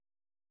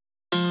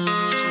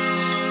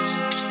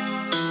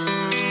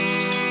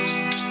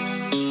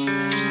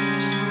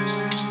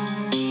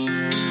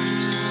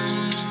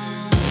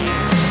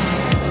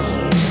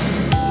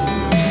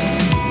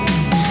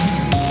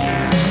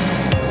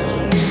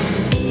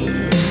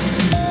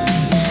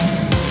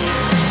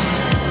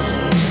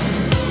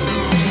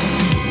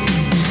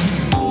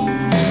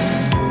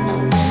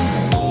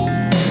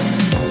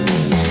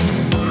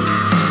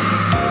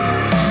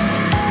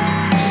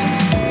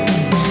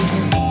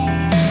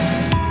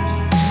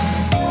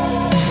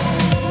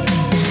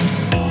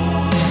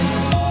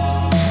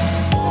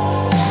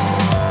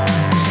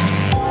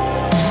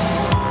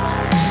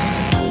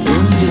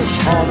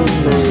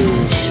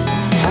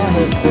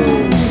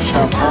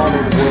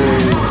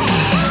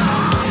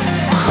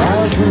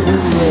to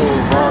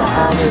relive our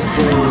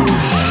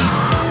holidays.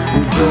 We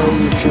dare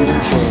you to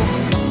enter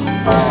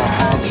our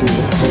haunted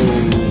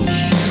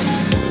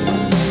haze.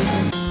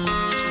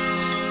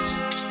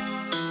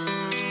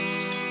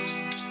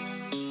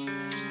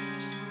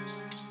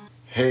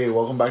 Hey,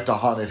 welcome back to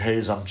Haunted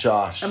Haze. I'm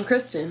Josh. I'm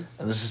Kristen.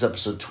 And this is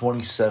episode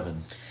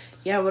 27.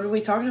 Yeah, what are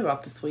we talking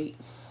about this week?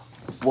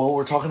 Well,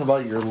 we're talking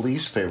about your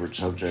least favorite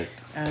subject,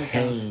 Okay.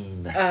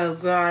 pain. Oh,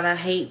 God, I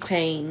hate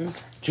pain.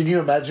 Can you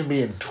imagine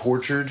being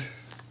tortured?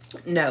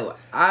 No,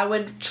 I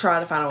would try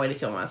to find a way to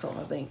kill myself,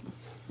 I think.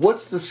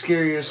 What's the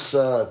scariest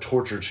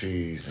torture to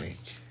you think?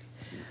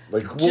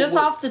 Like Just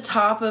off the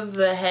top of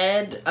the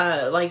head,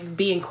 like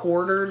being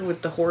quartered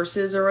with the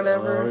horses or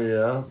whatever.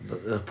 Oh,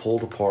 yeah.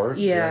 Pulled apart.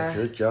 Yeah.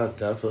 Good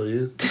God, I feel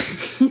you.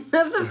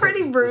 That's a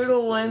pretty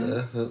brutal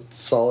one.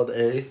 Solid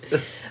A.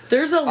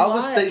 There's a lot. I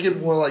was thinking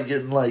more like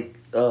getting like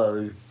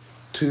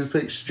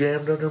toothpicks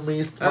jammed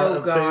underneath my Oh,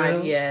 God,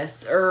 fingernails.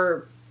 yes.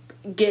 Or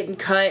getting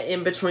cut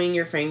in between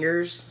your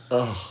fingers.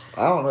 Ugh,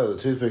 I don't know. The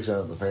toothpicks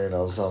under the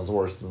fingernails sounds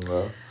worse than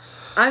the...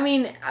 I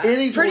mean,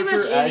 Any pretty torture,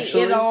 much any.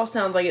 actually, It all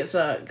sounds like it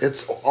sucks.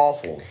 It's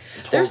awful.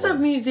 It's There's a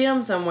horrible.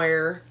 museum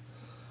somewhere.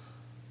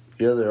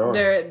 Yeah, there are.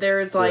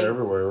 There's like They're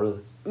everywhere, really.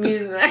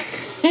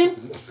 music.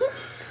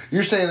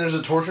 You're saying there's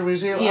a torture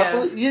museum?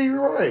 Yeah. Yeah,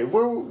 you're right.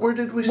 Where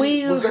did we see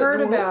We was that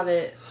heard New about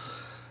Orleans? it.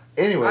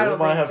 Anyway, I we don't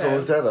might think have to so.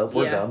 look that up.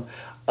 We're Yeah. dumb.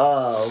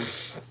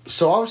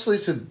 So obviously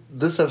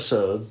this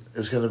episode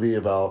is going to be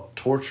about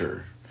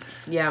torture.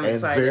 Yeah, I'm and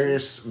excited.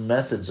 various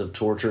methods of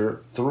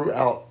torture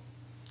throughout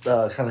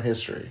kind of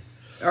history.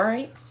 All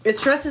right. It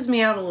stresses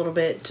me out a little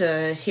bit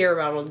to hear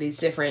about all these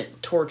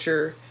different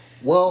torture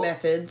Well,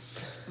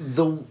 methods.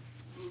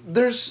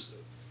 there's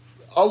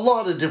a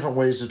lot of different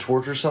ways to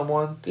torture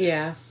someone.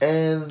 Yeah.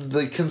 And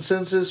the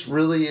consensus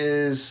really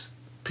is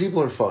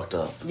people are fucked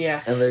up.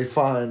 Yeah. And they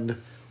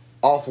find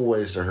awful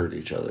ways to hurt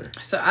each other.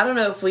 So I don't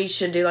know if we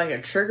should do like a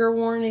trigger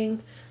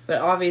warning, but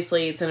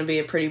obviously it's going to be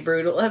a pretty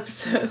brutal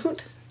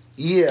episode.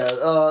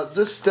 Yeah,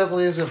 this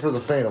definitely isn't for the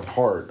faint of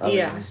heart. I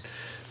Yeah. mean,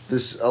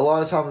 a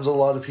lot of times a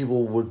lot of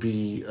people would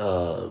be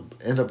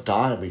end up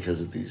dying because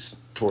of these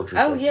torture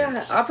Oh,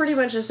 techniques. yeah. I pretty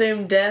much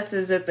assume death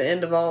is at the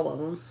end of all of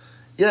them.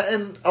 Yeah,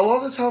 and a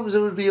lot of times it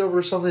would be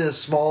over something as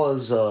small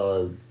as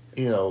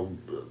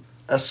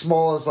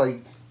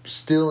like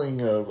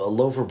stealing a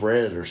loaf of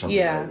bread or something.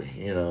 Yeah.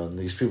 Maybe, and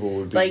these people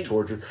would be Like-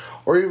 tortured,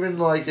 or even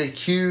like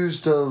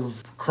accused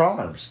of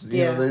crimes.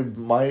 Yeah. They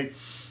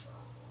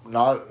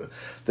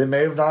may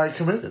have not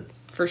committed.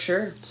 For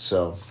sure.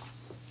 So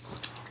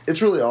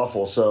it's really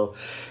awful. So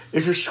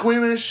if you're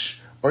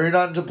squeamish or you're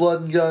not into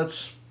blood and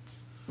guts,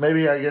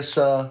 maybe I guess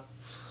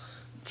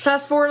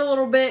Fast forward a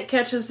little bit,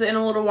 catch us in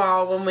a little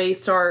while when we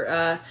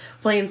start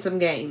playing some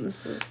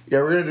games.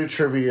 yeah, we're gonna do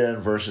trivia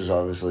and verses,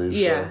 obviously.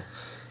 Yeah.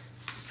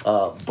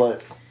 So,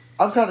 but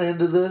I'm kind of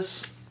into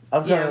this.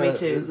 Yeah, me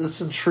too. It's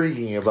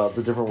intriguing about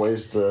the different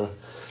ways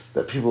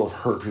that people have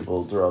hurt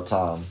people throughout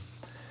time.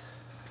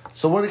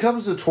 So when it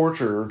comes to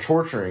torture or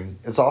torturing,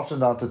 it's often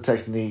not the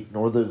technique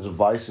nor the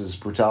device's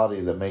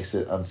brutality that makes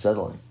it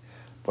unsettling,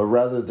 but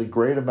rather the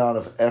great amount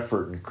of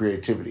effort and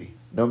creativity,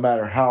 no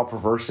matter how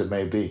perverse it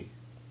may be,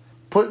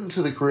 put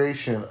into the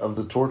creation of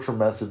the torture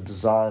method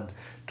designed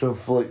to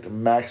inflict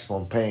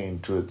maximum pain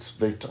to its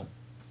victim.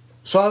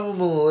 So I have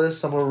them on the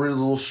list. I'm going to read a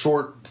little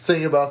short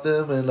thing about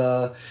them,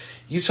 and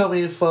you tell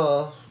me if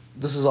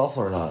this is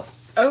awful or not.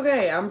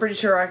 Okay, I'm pretty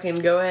sure I can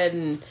go ahead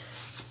and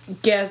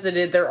guess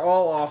that they're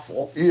all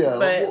awful. Yeah,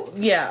 but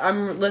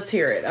let's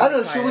hear it. I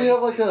know. Should we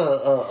have like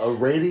a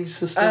rating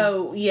system?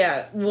 Oh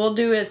yeah, we'll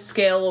do a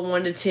scale of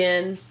 1 to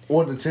 10.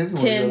 1 to 10.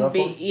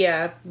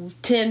 You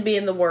 10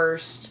 being the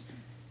worst.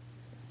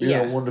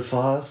 Yeah, 1 to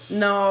 5.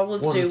 No,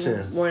 let's 1 to do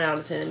 10. 1 out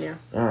of 10. Yeah.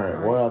 All right,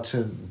 1 out of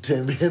 10.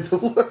 10 being the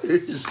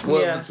worst.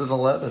 What if it's an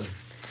 11?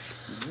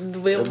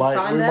 We'll find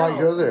out. We might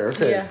go there.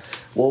 Okay. Yeah.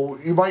 Well,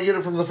 you might get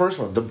it from the first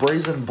one, the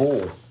brazen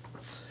bull.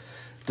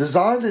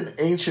 Designed in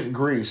ancient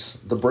Greece,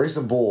 the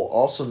brazen bull,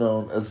 also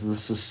known as the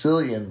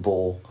Sicilian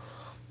bull,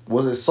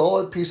 was a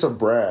solid piece of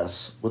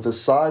brass with a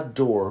side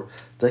door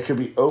that could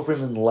be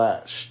opened and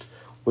latched,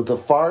 with a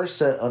fire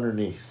set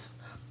underneath.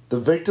 The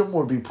victim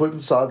would be put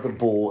inside the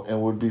bull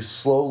and would be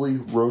slowly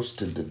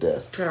roasted to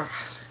death. God.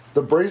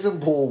 The brazen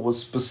bull was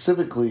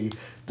specifically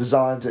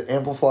designed to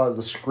amplify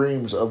the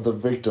screams of the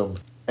victim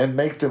and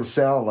make them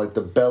sound like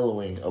the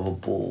bellowing of a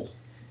bull.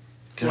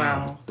 God,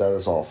 Wow. that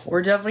is awful.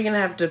 We're definitely going to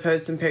have to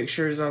post some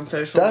pictures on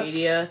social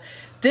media.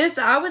 This,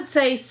 I would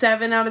say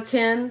 7 out of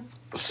 10.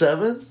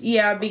 7?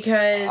 Yeah,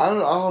 because... I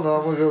don't know.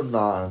 I'm going to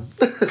go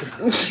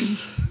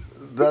 9.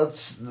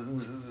 That's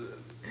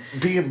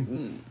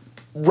being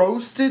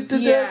roasted to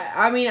death? Yeah,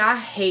 I mean, I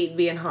hate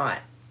being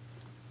hot.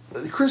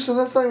 Kristen,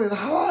 that's not even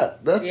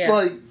hot. That's Yeah.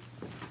 like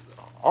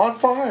on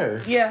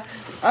fire. Yeah,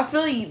 I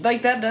feel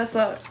like that does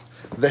suck.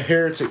 The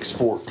heretic's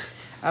fork.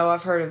 Oh,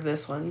 I've heard of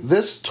this one.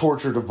 This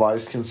torture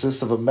device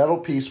consists of a metal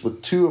piece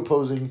with 2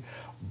 opposing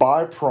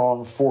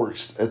bi-pronged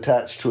forks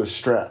attached to a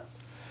strap.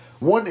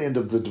 One end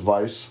of the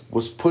device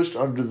was pushed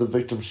under the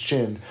victim's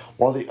chin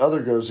while the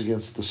other goes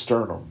against the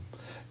sternum.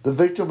 The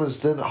victim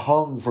is then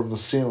hung from the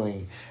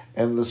ceiling,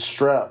 and the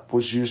strap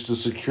was used to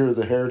secure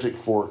the heretic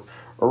fork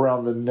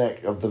around the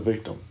neck of the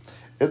victim.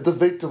 If the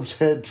victim's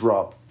head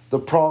dropped, the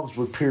prongs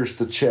would pierce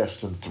the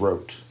chest and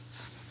throat.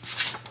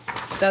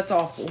 That's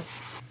awful.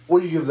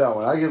 What do you give that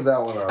one? I give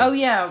that one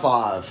a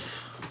 5.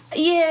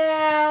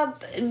 Yeah,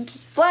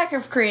 lack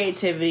of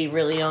creativity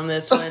really on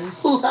this one.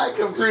 Lack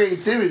of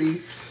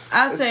creativity?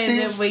 I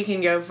say that we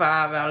can go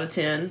 5 out of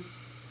 10.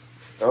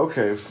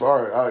 Okay, all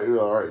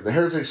right. The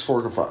heretic's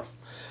 4 to 5.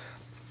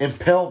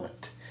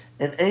 Impalement.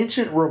 In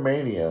ancient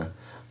Romania,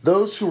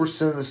 those who were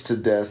sentenced to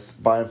death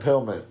by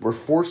impalement were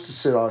forced to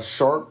sit on a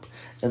sharp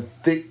and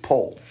thick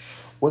pole.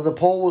 When the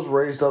pole was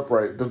raised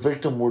upright, the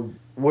victim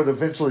would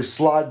eventually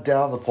slide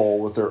down the pole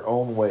with their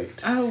own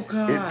weight. Oh,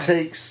 God. It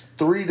takes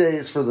 3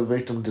 days for the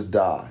victim to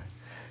die.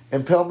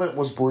 Impalement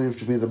was believed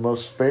to be the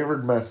most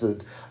favored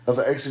method of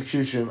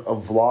execution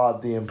of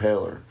Vlad the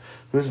Impaler,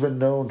 who has been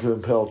known to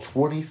impale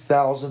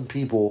 20,000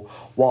 people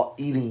while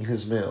eating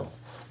his meal.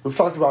 We've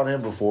talked about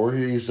him before.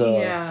 He dipped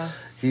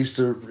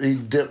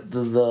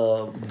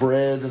the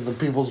bread in the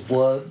people's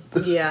blood.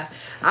 Yeah,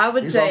 I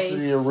would He's say... also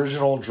the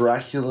original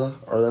Dracula,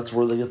 or that's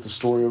where they get the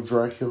story of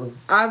Dracula.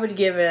 I would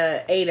give it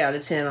an 8 out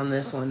of 10 on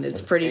this one. It's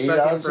pretty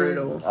fucking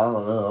brutal. I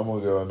don't know. I'm going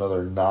to go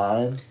another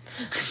 9.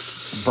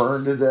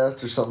 Burned to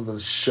death or something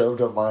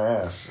shoved up my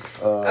ass.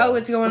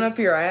 It's going up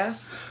your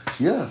ass?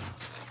 Yeah.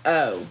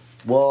 Oh.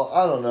 Well,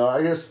 I don't know.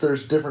 I guess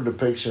there's different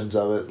depictions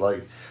of it.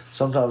 Like,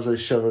 sometimes they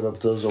shove it up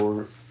those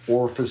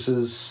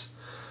orifices,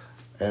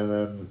 and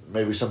then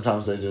maybe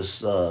sometimes they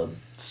just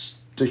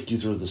stick you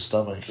through the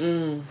stomach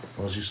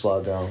once you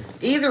slide down.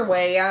 Either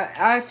way,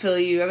 I feel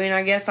you. I mean,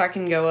 I guess I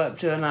can go up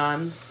to a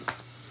 9.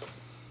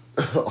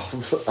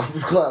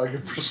 I'm glad I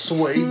could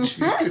persuade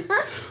you.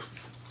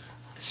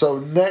 So,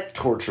 neck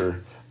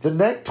torture. The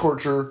neck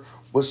torture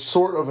was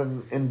sort of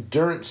an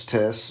endurance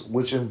test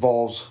which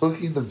involves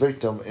hooking the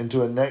victim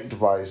into a neck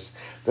device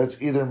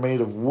that's either made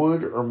of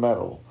wood or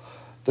metal.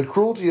 The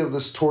cruelty of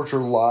this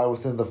torture lie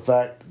within the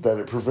fact that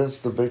it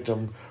prevents the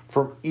victim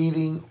from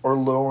eating or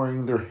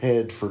lowering their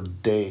head for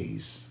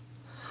days.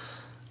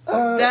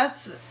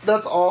 That's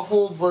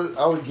awful, but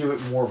I would give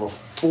it more of a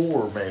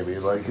 4 maybe.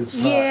 Like, it's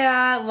not...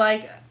 Yeah,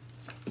 like...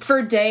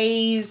 For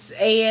days,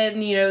 and,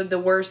 the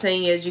worst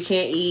thing is you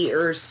can't eat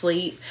or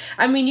sleep.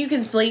 I mean, you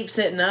can sleep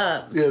sitting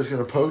up. Yeah, it's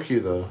going to poke you,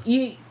 though.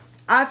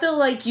 I feel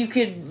like you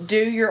could do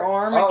your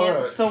arm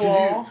against the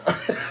wall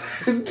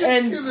and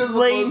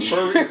lean.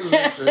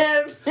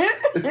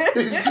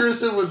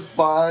 Kristen would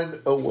find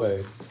a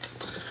way.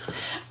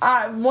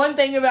 One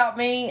thing about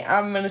me,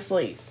 I'm going to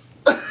sleep.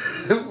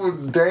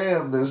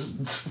 Damn,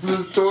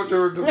 this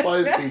torture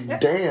device.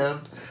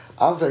 Damn,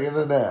 I'm taking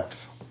a nap.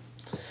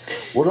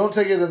 Well, don't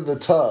take it in the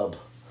tub.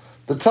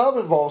 The tub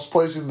involves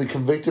placing the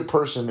convicted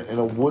person in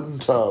a wooden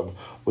tub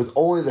with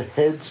only the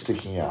head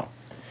sticking out.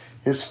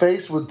 His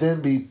face would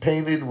then be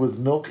painted with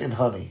milk and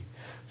honey.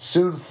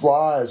 Soon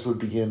flies would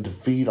begin to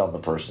feed on the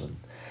person.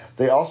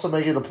 They also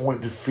make it a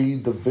point to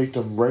feed the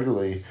victim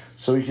regularly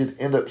so he could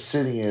end up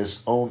sitting in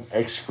his own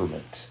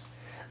excrement.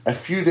 A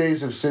few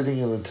days of sitting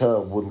in the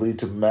tub would lead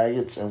to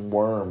maggots and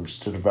worms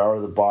to devour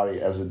the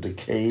body as it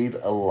decayed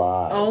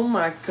alive. Oh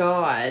my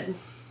God.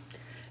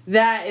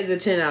 That is a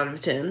 10 out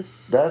of 10.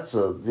 That's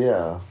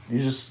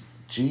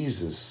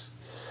Jesus.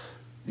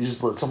 You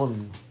just let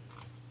someone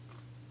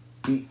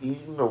be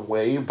eaten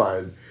away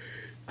by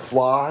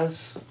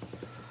flies,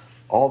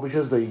 all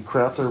because they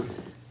crap their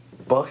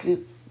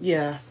bucket?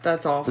 Yeah,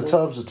 that's awful. The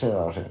tub's a 10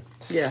 out of 10.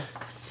 Yeah.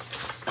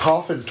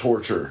 Coffin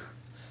torture.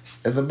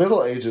 In the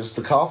Middle Ages,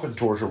 the coffin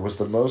torture was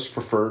the most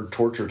preferred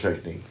torture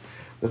technique.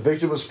 The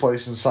victim was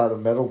placed inside a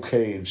metal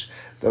cage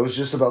that was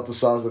just about the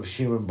size of a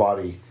human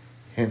body,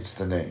 hence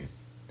the name.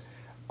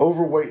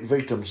 Overweight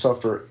victims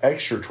suffered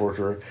extra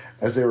torture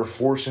as they were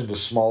forced into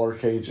smaller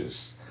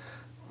cages.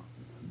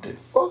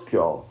 Fuck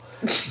y'all.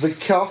 The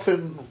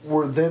coffin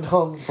were then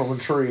hung from a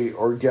tree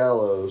or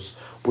gallows,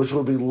 which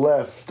would be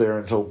left there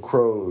until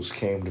crows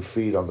came to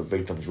feed on the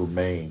victim's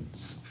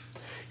remains.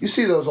 You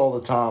see those all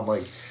the time,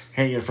 like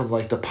hanging from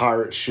like the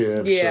pirate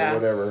ships or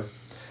whatever.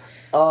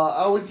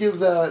 I would give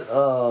that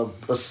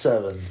a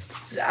 7.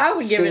 I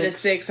would give it a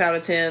 6 out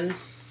of 10.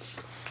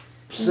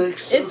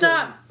 6. It's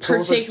not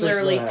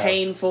particularly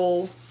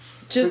painful,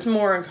 just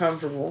more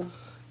uncomfortable.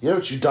 Yeah,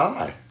 but you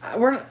die.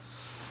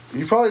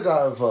 You probably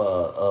die of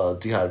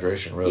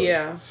dehydration, really.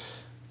 Yeah.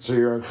 So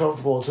you're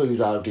uncomfortable until you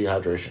die of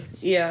dehydration.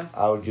 Yeah.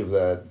 I would give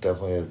that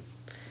definitely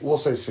we'll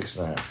say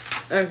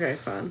 6.5. Okay,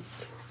 fine.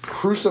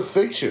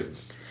 Crucifixion.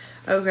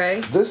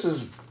 Okay. This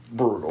is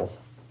brutal.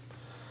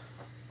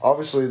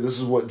 Obviously, this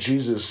is what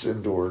Jesus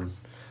endured.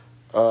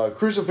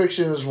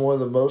 Crucifixion is one of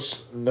the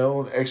most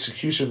known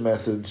execution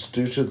methods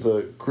due to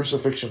the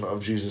crucifixion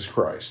of Jesus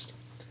Christ.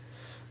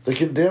 The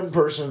condemned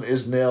person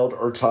is nailed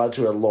or tied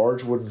to a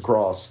large wooden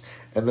cross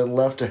and then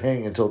left to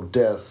hang until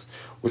death,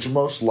 which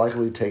most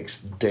likely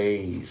takes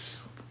days.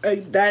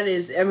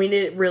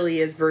 It really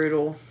is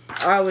brutal.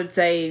 I would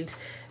say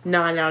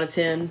 9 out of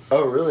 10.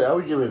 Oh, really? I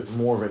would give it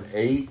more of an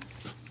 8.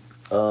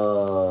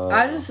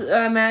 I just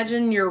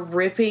imagine you're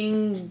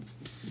ripping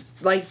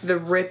like the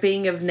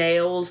ripping of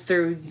nails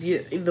through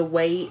the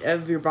weight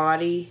of your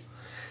body.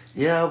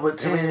 Yeah, but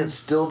to me, it's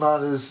still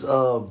not as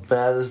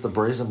bad as the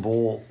Brazen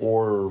Bull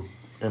or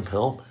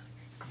Impalement.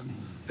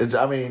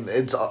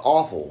 It's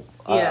awful.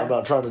 Yeah. I'm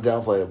not trying to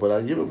downplay it, but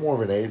I give it more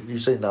of an 8. You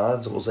say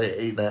 9, so we'll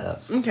say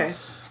 8.5. Okay.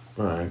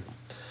 All right.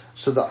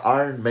 So the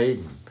Iron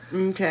Maiden.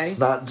 Okay. It's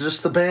not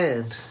just the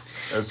band.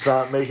 It's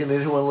not making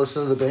anyone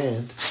listen to the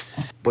band.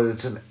 But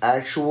it's an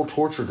actual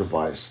torture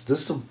device.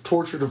 This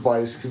torture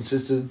device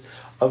consisted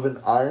of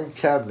an iron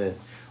cabinet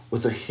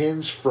with a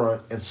hinged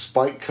front and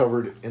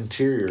spike-covered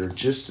interior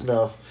just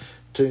enough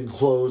to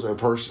enclose a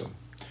person.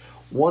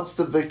 Once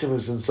the victim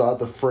is inside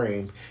the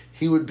frame,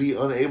 he would be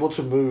unable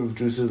to move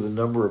due to the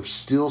number of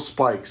steel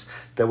spikes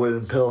that would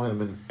impel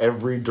him in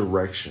every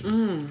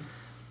direction.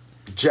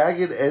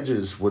 Jagged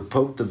edges would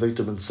poke the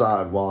victim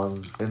inside while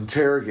an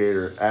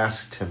interrogator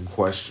asked him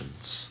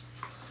questions.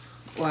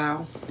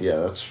 Wow.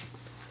 Yeah,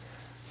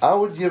 I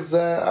would give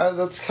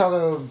that's kind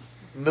of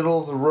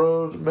middle of the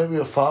road, maybe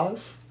a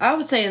 5. I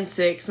was saying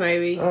 6,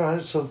 maybe. All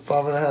right, so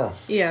 5.5.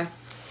 Yeah.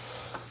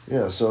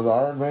 Yeah, so the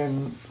Iron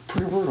Maiden,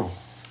 pretty brutal.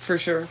 For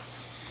sure.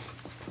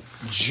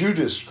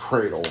 Judas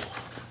Cradle.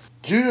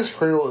 Judas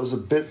Cradle is a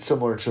bit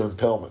similar to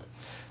impalement.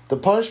 The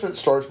punishment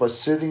starts by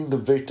sitting the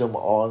victim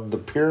on the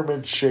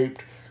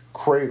pyramid-shaped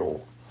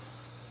cradle.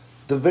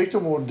 The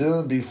victim will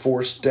then be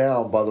forced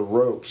down by the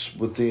ropes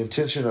with the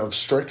intention of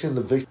striking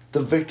the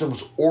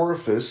victim's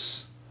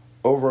orifice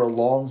over a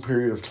long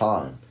period of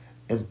time,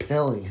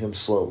 impaling him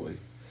slowly.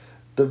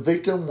 The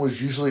victim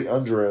was usually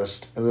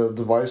undressed and the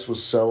device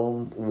was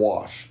seldom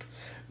washed,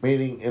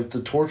 meaning if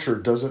the torture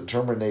doesn't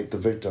terminate the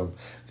victim,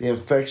 the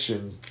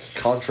infection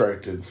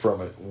contracted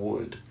from it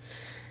would.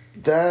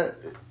 That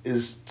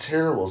is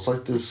terrible. It's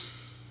like this,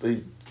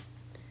 they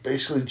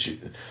basically,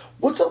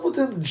 what's up with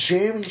them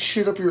jamming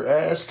shit up your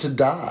ass to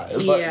die?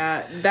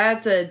 Yeah,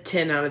 that's a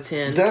 10 out of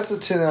 10. That's a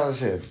 10 out of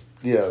 10.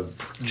 Yeah,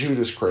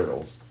 Judas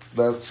Cradle.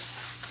 That's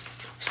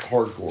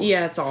hardcore.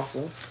 Yeah, it's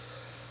awful.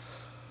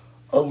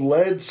 A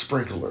lead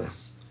sprinkler.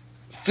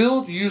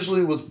 Filled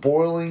usually with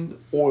boiling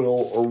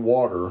oil or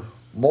water,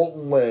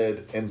 molten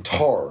lead, and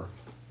tar,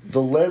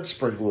 the lead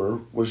sprinkler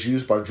was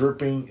used by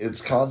dripping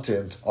its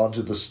content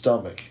onto the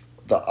stomach,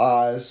 the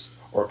eyes,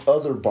 or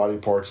other body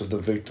parts of the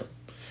victim.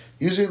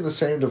 Using the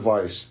same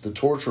device, the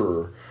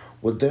torturer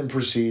would then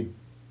proceed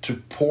to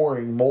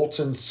pouring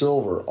molten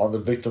silver on the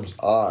victim's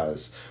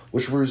eyes,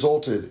 which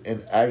resulted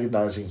in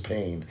agonizing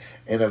pain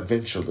and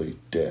eventually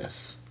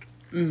death.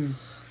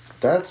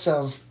 That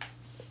sounds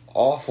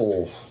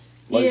awful.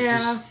 Like, yeah.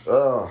 just,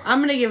 I'm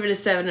going to give it a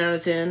 7 out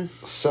of 10.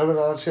 7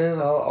 out of 10?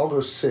 I'll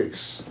go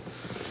 6.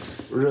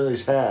 We're doing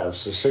these halves,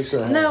 so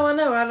 6.5. No, I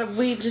know.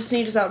 We just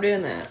need to stop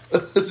doing that.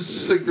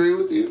 Just agree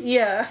with you?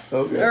 Yeah.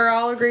 Okay. Or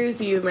I'll agree with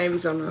you maybe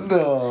sometimes.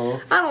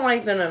 No. I don't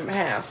like the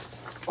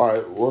halves.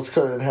 Alright, well, let's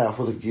cut it in half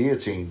with a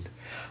guillotine.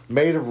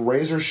 Made of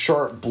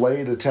razor-sharp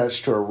blade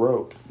attached to a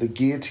rope, the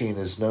guillotine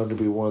is known to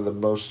be one of the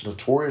most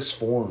notorious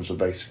forms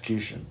of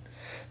execution.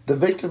 The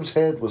victim's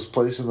head was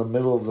placed in the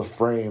middle of the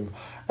frame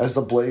as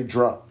the blade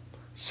dropped,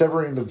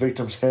 severing the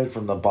victim's head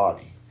from the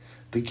body.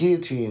 The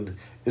guillotine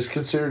is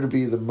considered to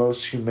be the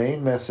most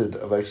humane method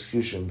of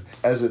execution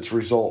as its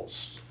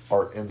results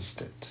are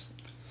instant.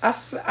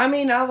 I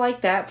mean, I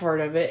like that part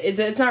of it.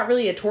 It's not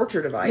really a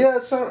torture device. Yeah,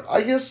 it's not.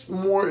 I guess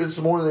it's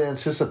more the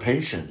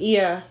anticipation.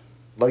 Yeah.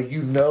 Like,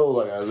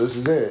 this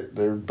is it.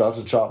 They're about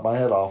to chop my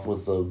head off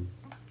with a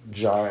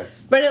giant.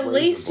 But at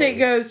least it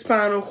goes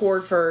spinal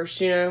cord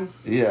first, Yeah,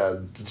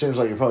 it seems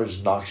like it probably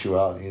just knocks you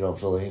out and you don't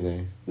feel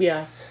anything.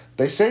 Yeah.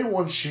 They say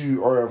once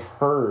you or have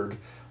heard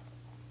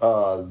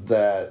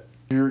that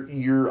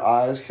your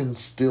eyes can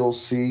still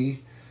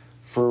see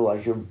for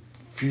like a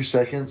few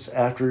seconds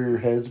after your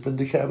head's been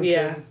decapitated.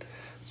 Yeah.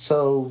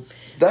 So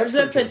that's there's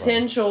a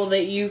potential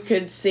that you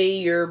could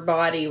see your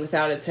body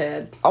without its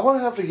head. I'm gonna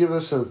have to give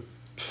this a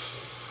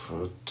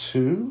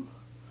 2.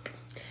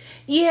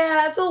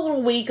 Yeah, it's a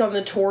little weak on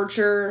the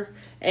torture,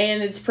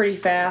 and it's pretty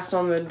fast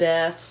on the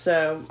death,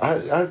 so...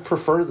 I'd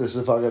prefer this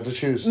if I got to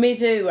choose. Me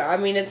too. I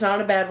mean, it's not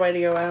a bad way to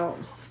go out.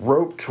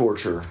 Rope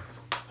torture.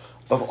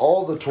 Of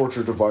all the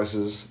torture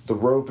devices, the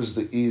rope is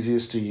the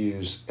easiest to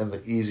use and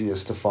the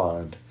easiest to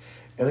find.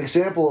 An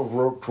example of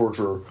rope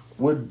torture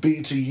would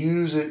be to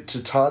use it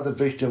to tie the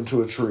victim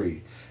to a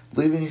tree,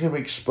 leaving him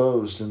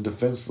exposed and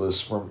defenseless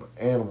from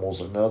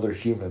animals and other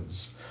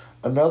humans.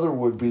 Another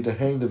would be to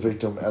hang the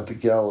victim at the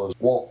gallows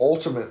while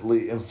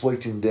ultimately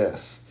inflicting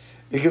death.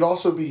 It could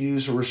also be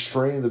used to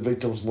restrain the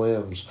victim's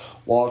limbs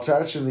while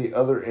attaching the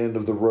other end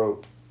of the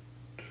rope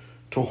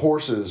to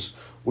horses,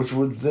 which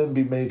would then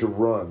be made to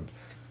run,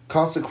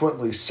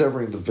 consequently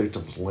severing the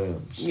victim's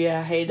limbs.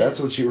 Yeah, I hate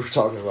That's what you were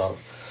talking about.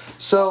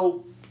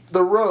 So,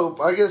 the rope,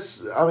 I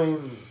guess,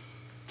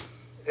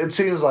 it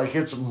seems like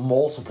it's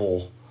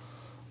multiple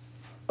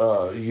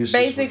uses.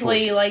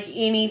 Basically, like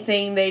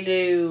anything they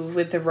do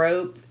with the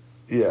rope,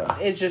 yeah,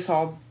 it's just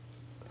all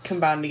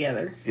combined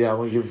together. Yeah, I'm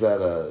going to give that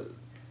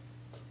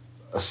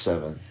a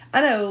 7.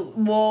 I know.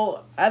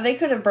 Well, they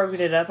could have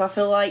broken it up, I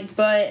feel like,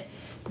 but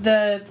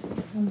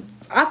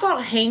I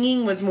thought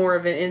hanging was more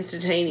of an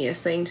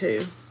instantaneous thing,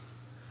 too.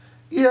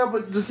 Yeah,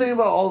 but the thing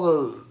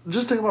about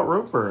just think about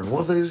rope burn.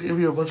 What if they just give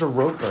you a bunch of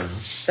rope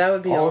burns? That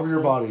would be all awful. over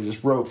your body,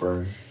 just rope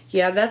burn.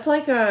 Yeah, that's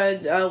like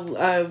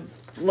a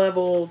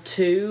level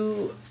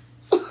 2.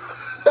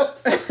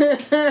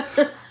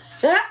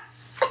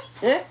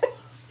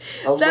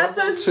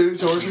 Level 2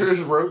 torture is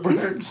rope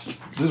burns.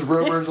 Just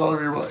rope burns all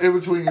over your body, in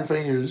between your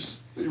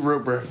fingers.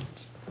 Rope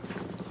burns.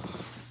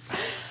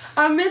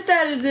 I meant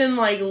that as in,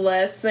 like,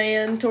 less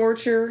than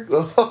torture.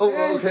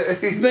 Oh,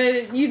 okay.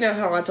 But you know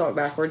how I talk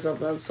backwards.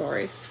 I'm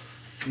sorry.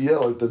 Yeah,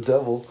 like the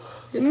devil.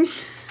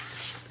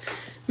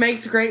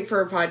 Makes great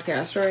for a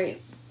podcast,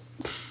 right?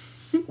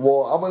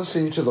 Well, I'm going to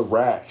send you to the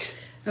rack.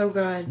 Oh,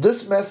 God.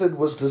 This method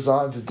was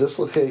designed to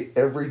dislocate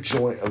every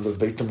joint of the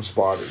victim's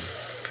body.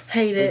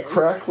 Hate it. The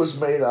rack was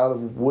made out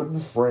of a wooden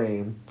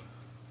frame.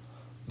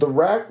 The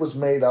rack was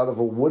made out of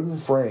a wooden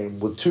frame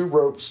with 2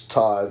 ropes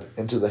tied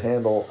into the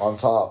handle on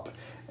top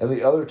and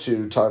the other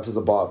 2 tied to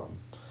the bottom.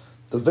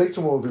 The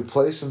victim would be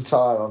placed and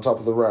tied on top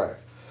of the rack.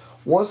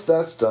 Once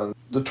that's done,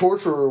 the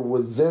torturer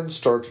would then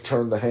start to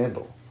turn the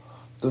handle.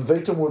 The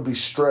victim would be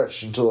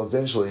stretched until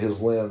eventually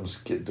his limbs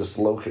get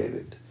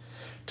dislocated.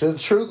 To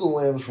ensure the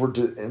limbs were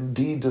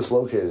indeed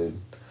dislocated,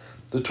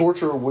 the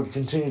torturer would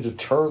continue to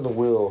turn the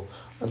wheel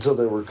until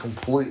they were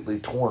completely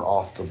torn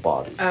off the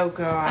body. Oh,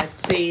 God.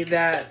 See,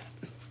 that...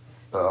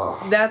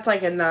 That's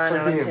like a 9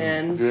 out of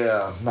 10.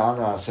 Yeah, 9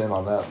 out of 10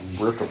 on that.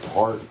 Ripped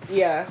apart.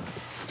 Yeah.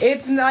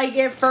 It's like,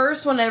 at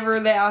first, whenever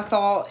I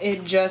thought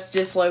it just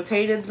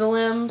dislocated the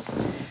limbs,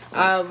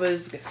 I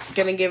was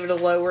going to give it a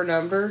lower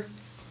number.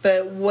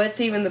 But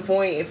what's even the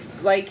point?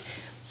 If, like,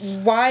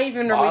 why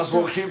even are we... Might as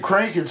well keep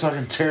cranking so I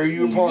can tear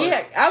you apart.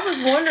 Yeah, I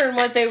was wondering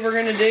what they were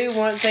going to do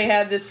once they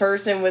had this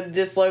person with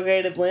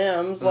dislocated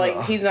limbs.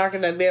 Like, he's not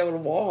going to be able to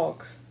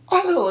walk.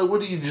 I know, like,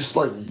 what do you just,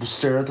 like,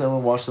 stare at them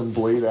and watch them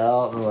bleed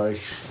out and, like...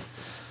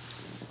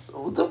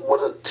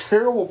 What a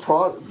terrible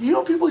product. You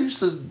know, people used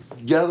to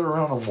gather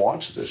around and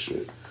watch this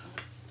shit.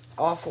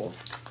 Awful.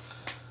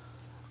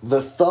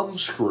 The thumb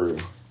screw,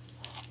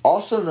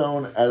 also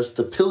known as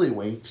the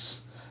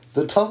pillywinks,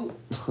 the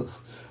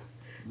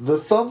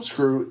thumb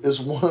screw is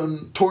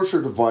one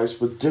torture device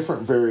with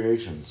different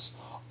variations,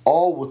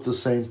 all with the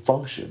same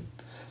function.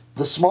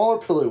 The smaller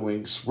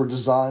pillywinks were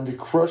designed to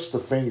crush the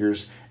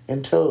fingers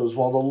and toes,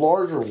 while the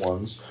larger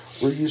ones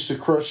were used to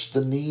crush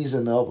the knees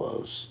and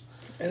elbows.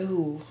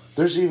 Ooh.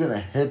 There's even a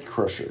head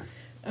crusher.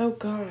 Oh,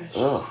 gosh.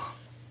 Ugh.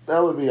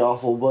 That would be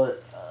awful,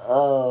 but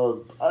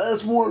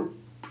it's more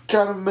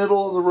kind of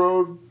middle of the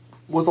road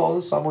with all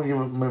this. I'm going to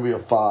give it maybe a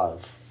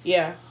 5.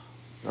 Yeah.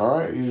 All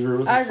right, you agree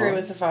with the 5? I agree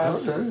with the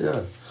 5. Okay,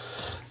 yeah.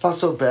 It's not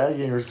so bad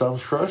getting your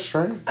thumbs crushed,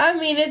 right? I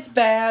mean, it's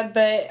bad,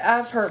 but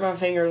I've hurt my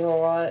fingers a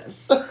lot.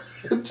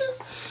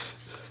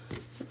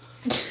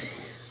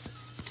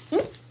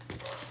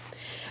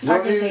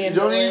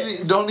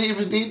 Don't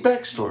even need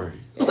backstory.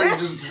 Like,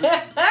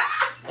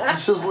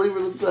 just leave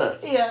it at that.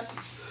 Yeah.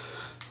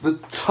 The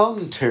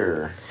tongue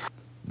tear.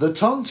 The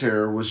tongue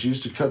tear was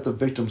used to cut the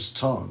victim's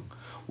tongue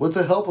with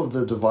the help of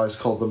the device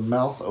called the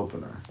mouth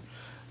opener.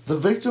 The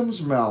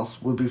victim's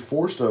mouth would be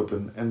forced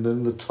open, and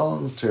then the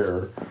tongue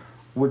tear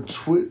would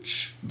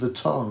twitch the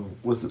tongue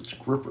with its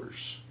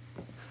grippers.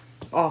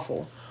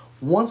 Awful.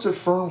 Once a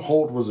firm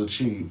hold was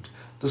achieved,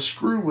 the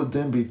screw would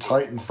then be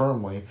tightened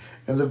firmly,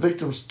 and the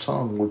victim's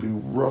tongue would be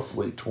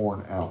roughly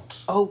torn out.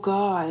 Oh,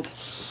 God.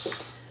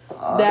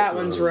 That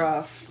one's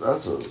rough.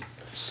 That's a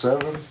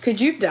 7. Could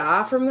you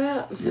die from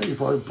that? Yeah, you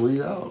probably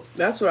bleed out.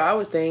 That's what I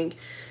would think.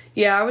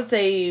 Yeah, I would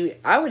say,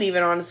 I would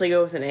even honestly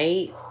go with an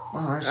 8.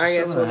 All right, so I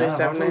guess we'll do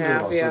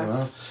 7.5,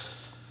 yeah.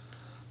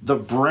 The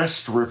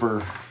breast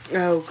ripper.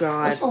 Oh,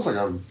 God. That sounds like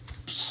a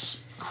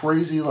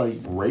crazy, like,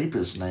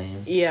 rapist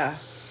name. Yeah.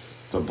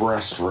 The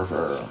breast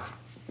ripper.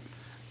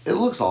 It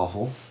looks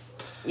awful.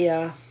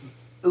 Yeah.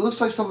 It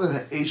looks like something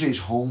that H.H.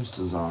 Holmes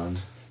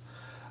designed.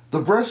 The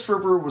breast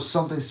ripper was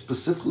something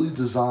specifically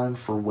designed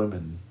for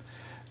women.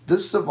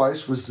 This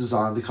device was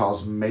designed to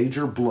cause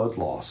major blood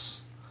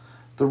loss.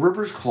 The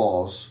ripper's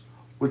claws,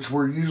 which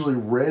were usually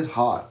red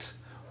hot,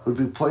 would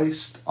be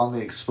placed on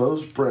the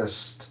exposed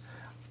breast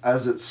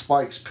as its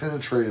spikes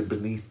penetrated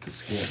beneath the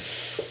skin.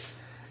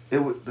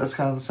 That's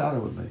kind of the sound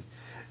it would make.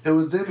 It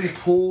would then be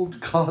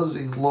pulled,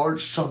 causing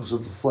large chunks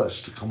of the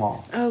flesh to come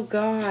off. Oh,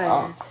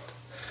 God.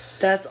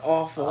 That's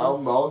awful.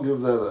 I'll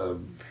give that a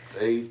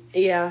 8.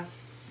 Yeah.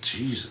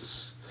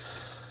 Jesus.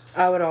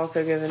 I would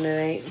also give it an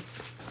 8.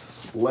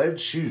 Lead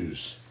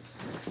shoes.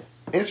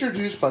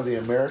 Introduced by the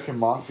American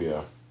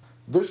Mafia,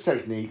 this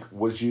technique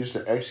was used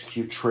to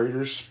execute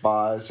traitors,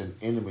 spies, and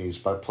enemies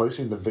by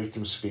placing the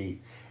victim's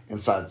feet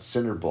inside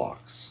cinder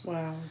blocks.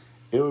 Wow.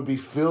 It would be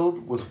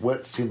filled with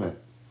wet cement,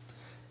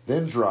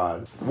 then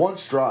dried.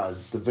 Once dried,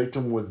 the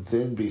victim would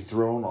then be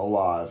thrown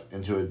alive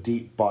into a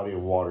deep body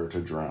of water to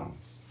drown.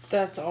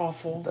 That's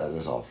awful. That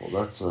is awful.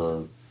 That's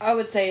I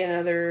would say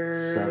another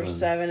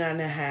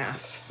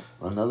 7.5.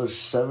 Another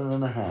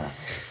 7.5.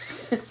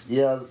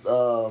 Yeah,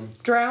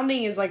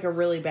 Drowning is like a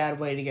really bad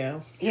way to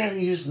go. yeah,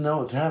 you just know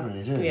what's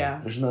happening, too. Yeah.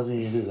 There's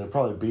nothing you can do. They're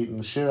probably beating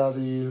the shit out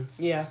of you.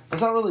 Yeah.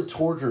 It's not really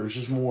torture, it's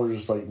just more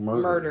just like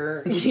murder.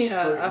 Murder.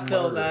 Yeah, Straight I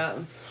feel murder. that.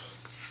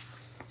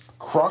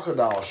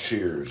 Crocodile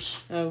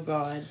shears. Oh,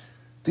 God.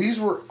 These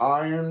were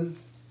iron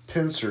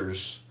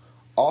pincers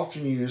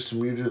often used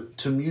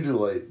to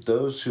mutilate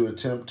those who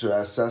attempt to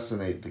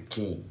assassinate the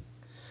king.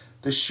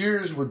 The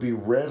shears would be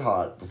red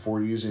hot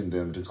before using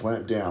them to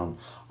clamp down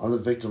on the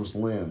victim's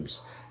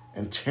limbs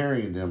and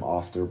tearing them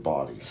off their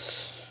body.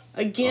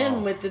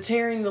 Again, with the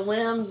tearing the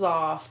limbs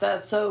off,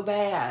 that's so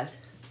bad.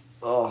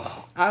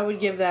 Oh, I would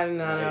give that a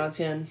 9 out of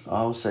 10.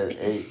 I would say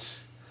 8.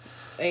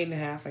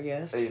 8.5, I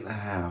guess.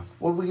 8.5.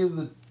 What did we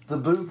give the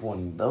boob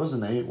one? That was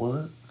an 8,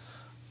 wasn't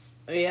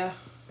Yeah.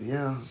 it?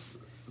 Yeah.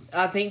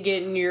 I think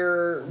getting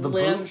your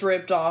limbs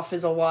ripped off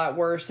is a lot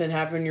worse than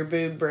having your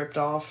boob ripped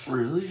off.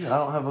 Really? I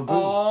don't have a boob.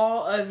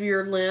 All of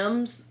your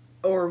limbs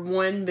or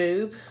one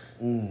boob.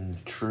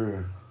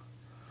 True.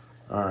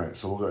 Alright,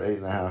 so we'll go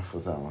 8.5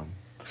 with that one.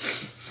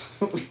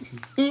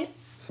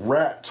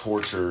 Rat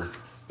torture.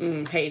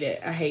 Hate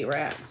it. I hate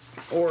rats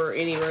or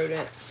any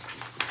rodent.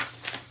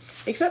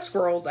 Except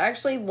squirrels. I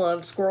actually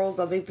love squirrels.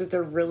 I think that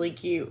they're really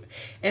cute.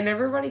 And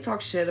everybody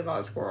talks shit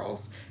about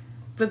squirrels.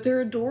 But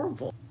they're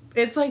adorable.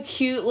 It's like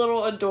cute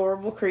little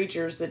adorable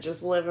creatures that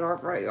just live in our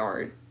front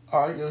yard.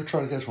 Alright, go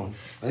try to catch one.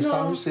 Next No.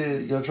 time you see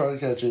it, go try to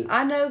catch it.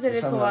 I know that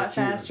it's Tell a me how lot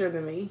cute. faster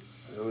than me.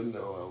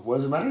 No, what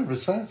does it matter if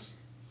it's fast?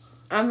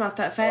 I'm not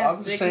that I'm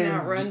fast. just It can saying,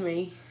 outrun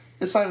me.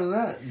 It's not even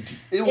that.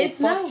 It will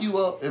It's fuck no- you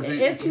up if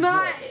It's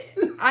not.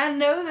 I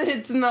know that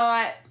it's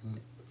not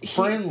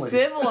Friendly.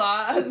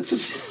 civilized.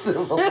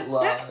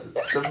 Civilized.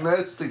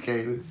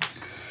 Domesticated.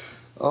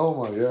 Oh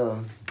my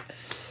god.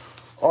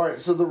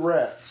 Alright, so the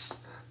rats.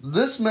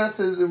 This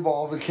method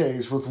involved a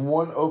cage with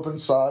one open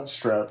side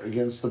strapped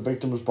against the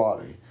victim's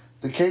body.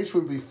 The cage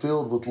would be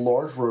filled with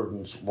large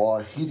rodents while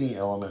a heating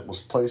element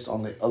was placed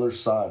on the other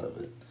side of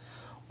it.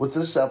 With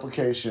this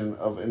application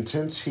of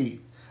intense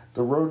heat,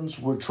 the rodents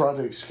would try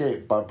to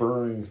escape by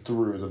burrowing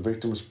through the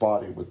victim's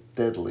body with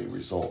deadly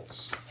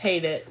results.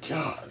 Hate it.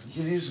 God,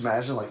 can you just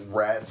imagine like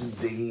rats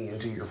digging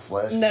into your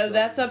flesh? No,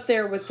 that's up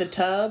there with the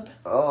tub.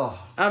 Oh,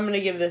 I'm gonna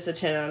give this a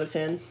 10 out of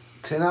 10.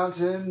 10 out of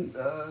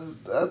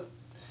 10?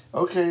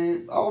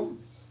 Okay,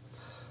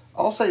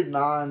 I'll say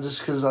 9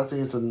 just because I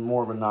think it's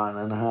more of a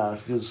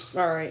 9.5. Because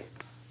All right.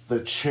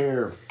 the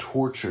chair of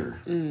torture.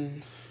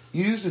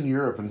 Used in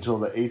Europe until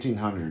the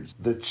 1800s,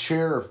 the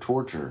chair of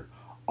torture,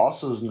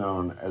 also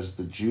known as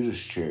the Judas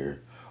chair,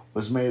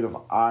 was made of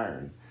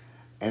iron,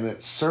 and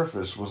its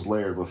surface was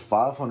layered with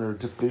 500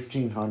 to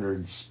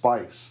 1,500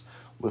 spikes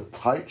with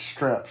tight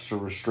straps to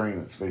restrain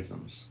its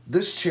victims.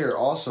 This chair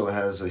also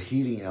has a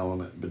heating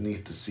element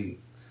beneath the seat.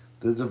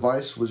 The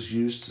device was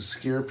used to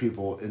scare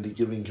people into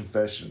giving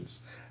confessions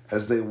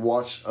as they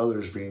watched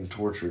others being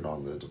tortured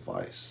on the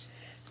device.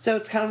 So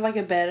it's kind of like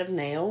a bed of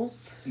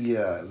nails.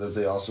 Yeah, that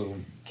they also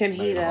Can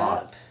heat made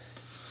hot.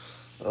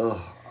 up.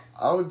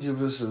 I would give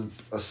this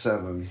a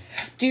 7.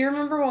 Do you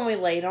remember when we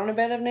laid on a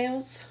bed of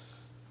nails?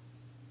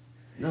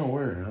 No,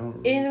 where? I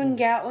don't In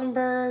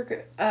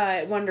Gatlinburg,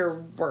 at Wonder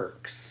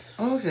Works.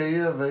 Oh, okay,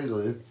 yeah,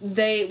 vaguely.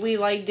 We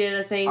like did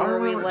a thing I where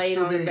we remember it laid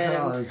still on a being bed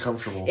kind of of...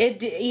 uncomfortable.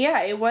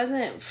 It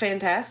wasn't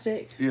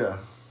fantastic. Yeah.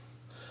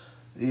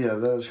 Yeah,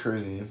 that was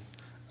crazy.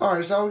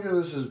 Alright, so I would give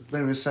this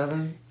maybe a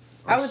 7.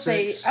 I would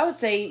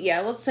say,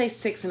 yeah, let's say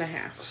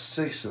 6.5.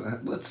 6.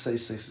 Let's say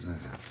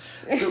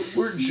 6.5.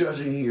 We're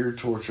judging your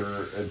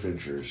torture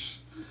adventures.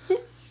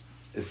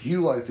 If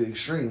you like the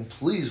extreme,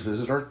 please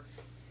visit our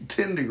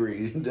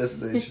 10-degree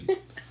destination.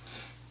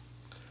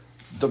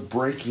 The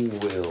breaking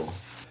wheel.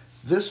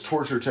 This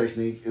torture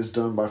technique is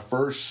done by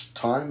first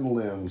tying the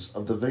limbs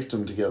of the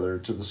victim together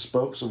to the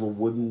spokes of a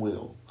wooden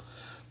wheel.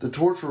 The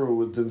torturer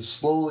would then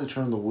slowly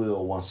turn the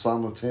wheel while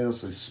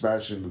simultaneously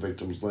smashing the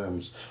victim's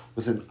limbs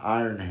with an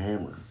iron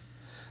hammer.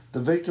 The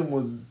victim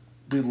would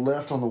be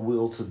left on the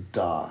wheel to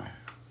die.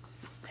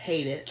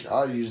 Hate it.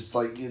 God, you just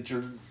like get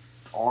your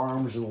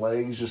arms and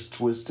legs just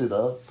twisted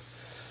up.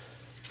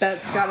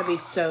 That's got to be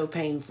so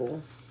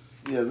painful.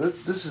 Yeah,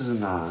 this is a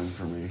 9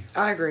 for me.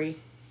 I agree.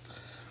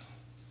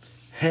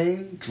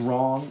 Hanged,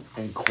 drawn,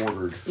 and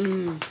quartered.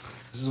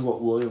 This is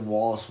what William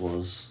Wallace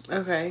was.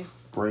 Okay.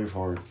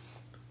 Braveheart.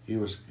 He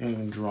was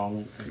hanged,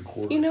 drawn, and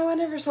quartered. You know, I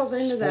never saw the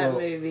end of that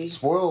movie.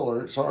 Spoiler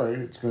alert, sorry,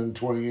 it's been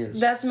 20 years.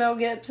 That's Mel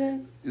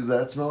Gibson?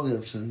 That's Mel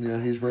Gibson.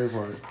 Yeah, he's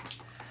Braveheart.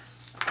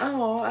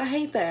 Oh, I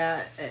hate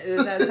that.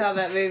 That's how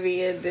that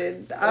movie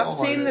ended. I've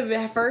seen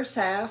the first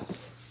half.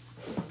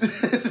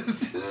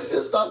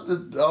 It's not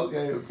the...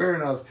 Okay, fair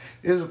enough.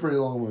 It is a pretty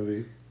long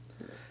movie.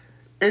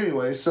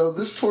 Anyway, so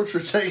this torture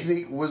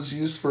technique was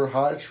used for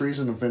high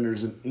treason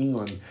offenders in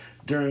England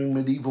during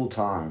medieval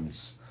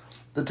times.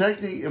 The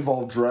technique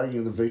involved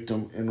dragging the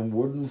victim in a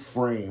wooden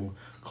frame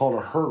called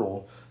a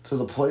hurdle to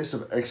the place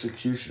of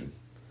execution.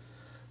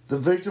 The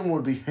victim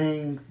would be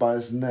hanged by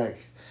his neck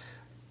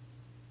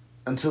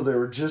until they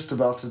were just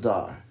about to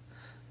die.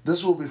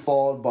 This will be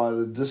followed by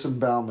the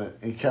disembowelment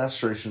and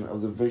castration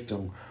of the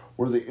victim,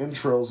 where the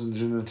entrails and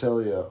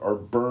genitalia are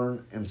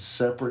burned in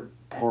separate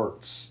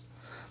parts.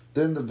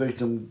 Then the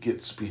victim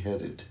gets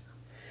beheaded.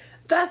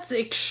 That's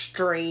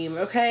extreme,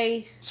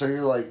 okay? So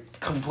you're like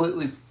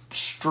completely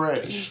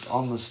stretched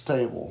on this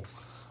table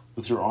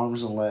with your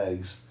arms and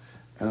legs,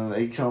 and then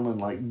they come and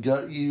like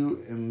gut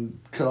you and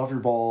cut off your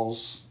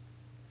balls,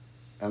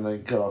 and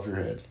then cut off your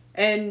head.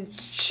 And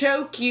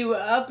choke you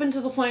up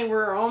until the point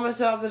where you're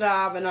almost about to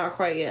die, but not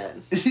quite yet.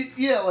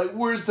 Yeah, like,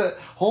 where's that?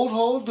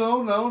 Hold,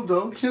 no,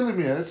 don't kill him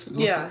yet.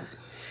 Yeah.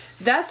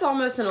 That's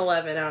almost an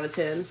 11 out of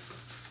 10.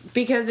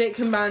 Because it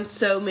combines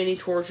so many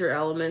torture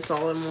elements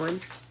all in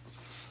one.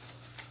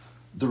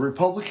 The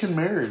Republican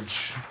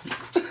marriage.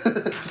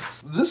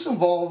 This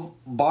involved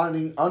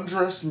binding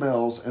undressed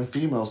males and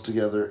females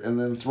together and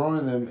then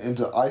throwing them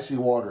into icy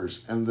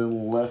waters and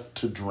then left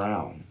to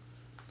drown.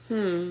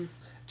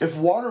 If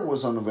water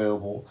was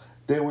unavailable,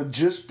 they would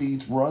just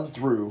be run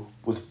through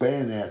with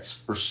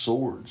bayonets or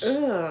swords.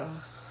 Ugh.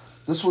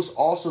 This was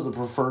also the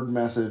preferred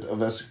method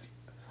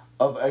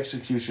of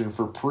execution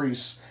for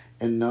priests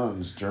and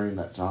nuns during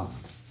that time.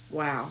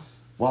 Wow.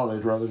 Wow,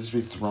 they'd rather just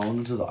be thrown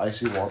into the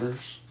icy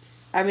waters?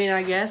 I mean,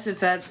 I guess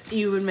if that,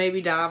 you would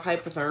maybe die of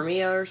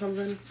hypothermia or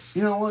something.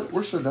 You know what?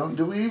 We're so dumb.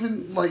 Do we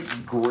even,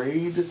 like,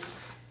 grade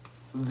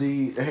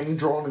the hang,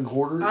 drawn, and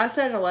quartered? I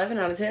said 11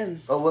 out of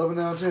 10. 11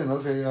 out of 10.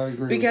 Okay, I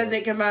agree. Because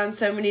it combines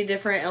so many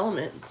different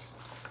elements.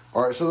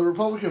 Alright, so the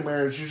Republican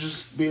marriage, you're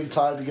just being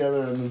tied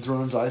together and then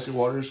thrown into icy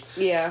waters.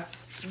 Yeah.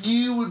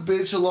 You would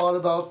bitch a lot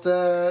about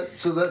that,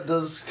 so that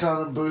does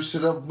kind of boost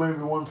it up maybe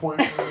 1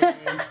 point for me.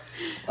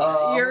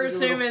 You're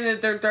assuming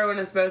that they're throwing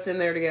us both in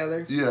there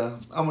together. Yeah,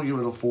 I'm going to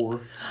give it a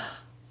 4.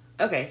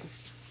 Okay.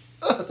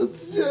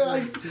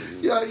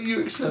 Yeah,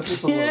 you accept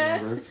it's a low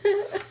number.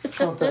 It's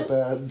not that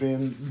bad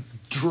being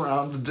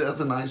drowned to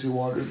death in icy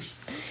waters.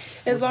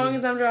 As long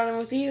as I'm drowning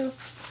with you.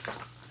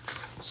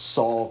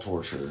 Saw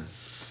torture.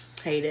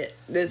 Hate it.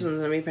 This one's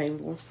gonna be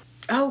painful.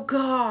 Oh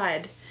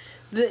God.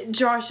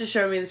 Josh just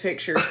showed me the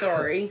picture.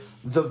 Sorry.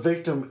 The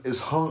victim is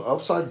hung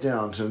upside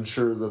down to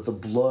ensure that the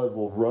blood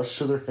will rush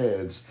to their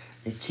heads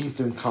and keep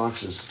them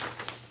conscious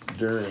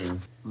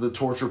during the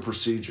torture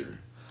procedure.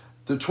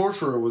 The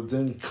torturer would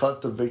then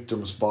cut the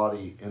victim's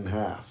body in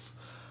half.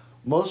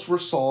 Most were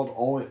sawed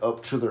only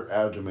up to their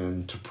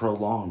abdomen to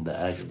prolong the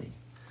agony.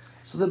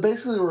 So they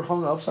basically were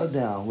hung upside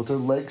down with their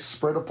legs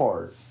spread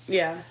apart.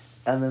 Yeah.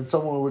 And then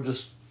someone would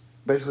just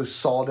basically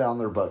saw down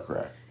their butt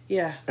crack.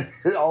 Yeah.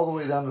 All the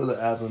way down to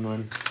their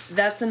abdomen.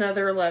 That's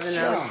another 11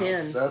 out of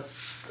 10.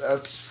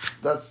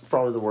 That's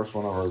probably the worst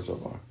one I've heard so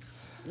far.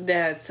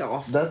 That's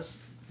awful.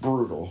 That's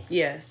brutal.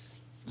 Yes.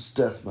 It's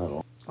death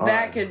metal.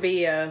 That could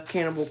be a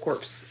Cannibal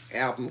Corpse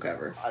album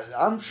cover.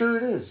 I'm sure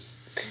it is.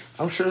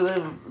 I'm sure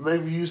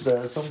they've used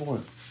that at some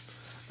point.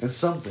 In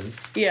something.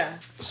 Yeah.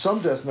 Some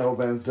death metal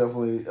bands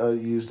definitely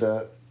use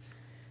that.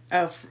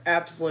 Oh,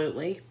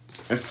 absolutely.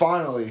 And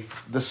finally,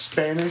 the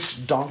Spanish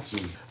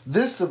donkey.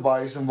 This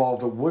device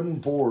involved a wooden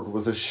board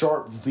with a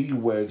sharp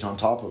V-wedge on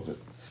top of it.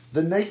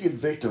 The naked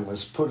victim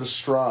is put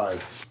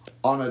astride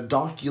on a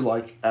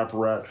donkey-like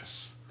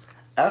apparatus.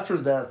 After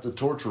that, the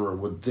torturer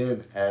would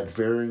then add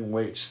varying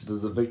weights to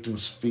the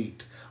victim's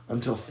feet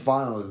until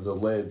finally the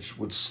ledge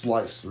would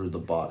slice through the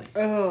body.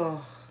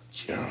 Oh.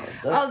 Yeah,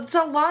 it's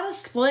a lot of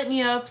splitting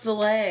you up the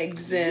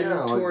legs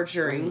and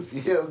torturing.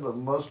 The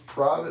most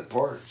private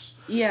parts.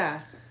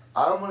 Yeah.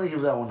 I'm going to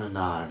give that one a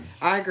 9.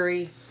 I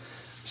agree.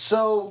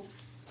 So,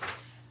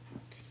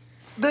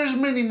 there's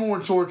many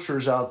more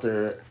tortures out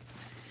there.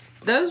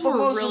 Those were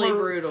really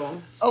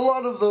brutal. A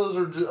lot of those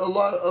are, a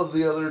lot of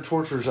the other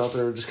tortures out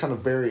there are just kind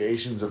of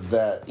variations of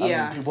that.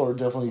 Yeah. I mean, people are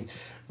definitely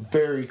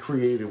very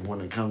creative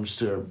when it comes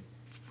to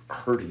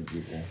hurting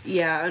people.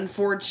 Yeah,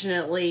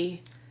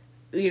 unfortunately,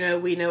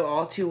 we know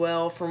all too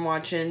well from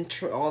watching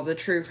all the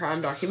true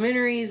crime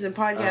documentaries and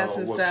podcasts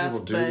and what stuff.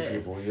 People do to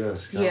people,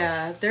 yes. God.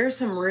 Yeah, there's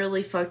some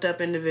really fucked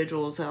up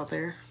individuals out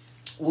there.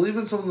 Well,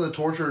 even some of the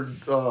torture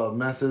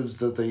methods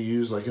that they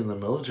use, like in the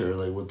military,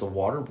 like with the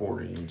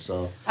waterboarding and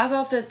stuff. I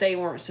thought that they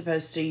weren't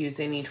supposed to use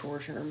any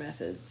torture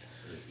methods.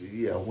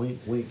 Yeah,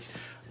 wink, wink.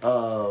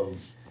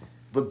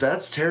 But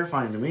that's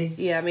terrifying to me.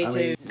 Yeah, me too. I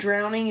mean,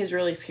 drowning is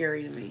really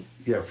scary to me.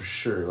 Yeah, for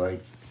sure.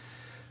 Like,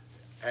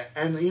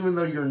 and even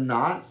though you're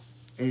not,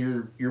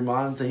 and your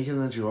mind thinking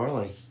that you are,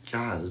 like,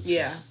 God, it's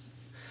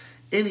just,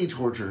 any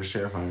torture is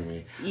terrifying to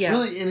me. Yeah.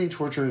 Really, any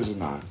torture is a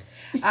 9.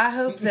 I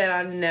hope that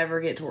I never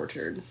get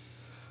tortured.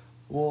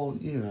 Well,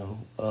 you're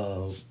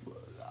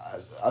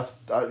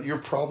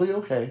probably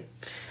okay.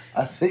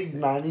 I think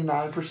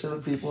 99%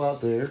 of people out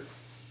there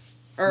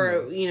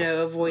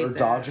avoid that.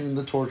 Dodging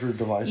the torture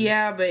devices.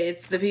 Yeah, but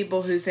it's the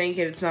people who think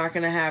it's not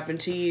going to happen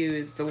to you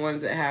is the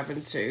ones it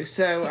happens to.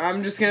 So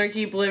I'm just going to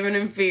keep living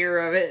in fear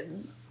of it.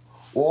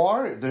 Well,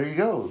 all right, there you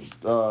go.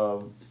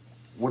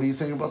 What do you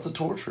think about the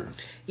torture?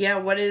 Yeah,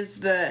 what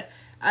is the...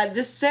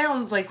 this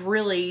sounds like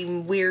really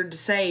weird to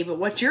say, but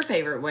what's your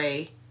favorite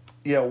way?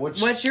 Yeah,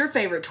 what's your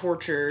favorite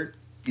torture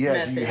Yeah,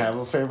 method. do you have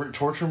a favorite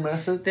torture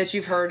method? That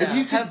you've heard If of.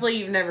 you could- Hopefully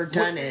you've never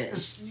done it.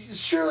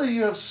 Surely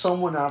you have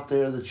someone out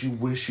there that you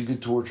wish you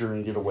could torture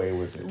and get away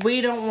with it.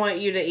 We don't want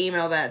you to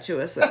email that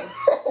to us, though.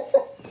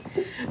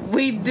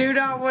 We do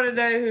not want to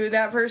know who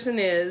that person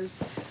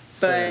is.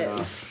 Fair But,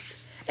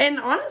 enough. and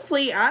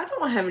honestly, I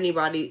don't have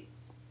anybody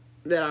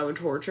that I would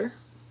torture.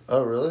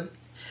 Oh, really?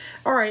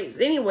 Alright,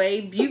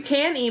 anyway, you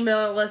can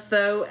email us,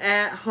 though,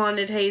 at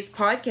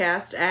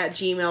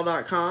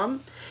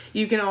hauntedhazepodcast@gmail.com.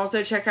 You can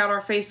also check out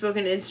our Facebook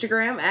and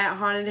Instagram at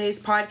Haunted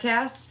Haze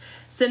Podcast.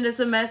 Send us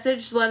a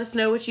message. Let us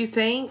know what you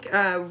think.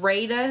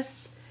 Rate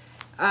us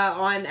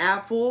on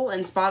Apple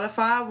and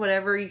Spotify,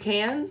 whatever you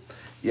can.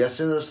 Yeah,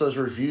 send us those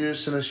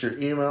reviews. Send us your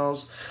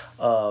emails.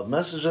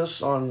 Message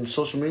us on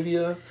social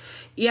media.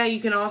 Yeah, you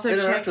can also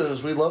Interact check... with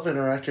us. We love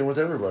interacting with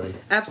everybody.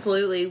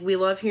 Absolutely. We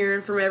love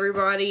hearing from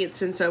everybody. It's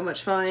been so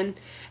much fun.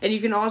 And you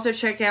can also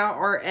check out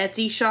our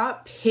Etsy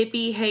shop,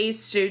 Hippie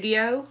Haze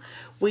Studio.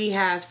 We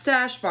have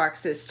stash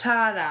boxes,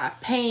 tie-dye,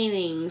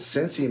 paintings.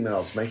 Send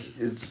emails.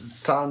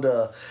 It's time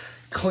to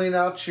clean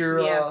out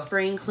your...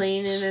 Spring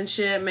cleaning and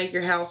shit. Make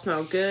your house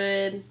smell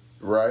good.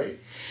 Right.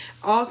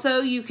 Also,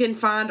 you can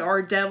find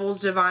our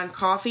Devil's Divine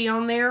Coffee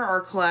on there,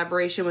 our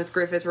collaboration with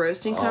Griffith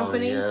Roasting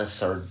Company. Oh,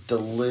 yes. Our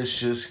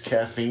delicious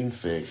caffeine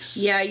fix.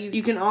 Yeah,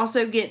 you can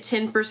also get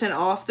 10%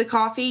 off the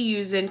coffee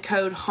using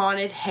code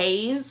Haunted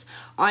Haze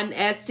on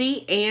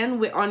Etsy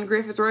and on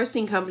Griffith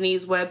Roasting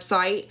Company's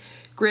website,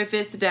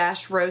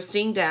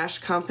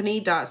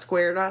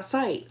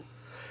 griffith-roasting-company.square.site.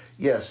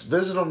 Yes,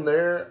 visit them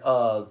there.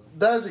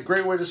 That is a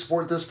great way to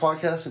support this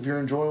podcast if you're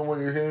enjoying what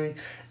you're hearing.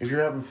 If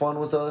you're having fun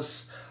with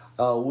us,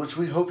 which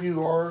we hope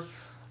you are,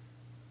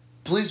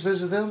 please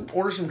visit them.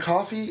 Order some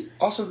coffee.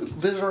 Also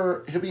visit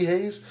our Hippie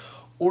Haze.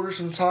 Order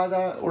some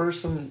tie-dye. Order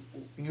some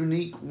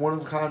unique,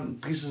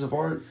 one-of-a-kind pieces of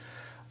art.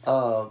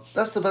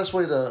 That's the best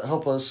way to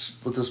help us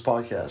with this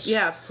podcast.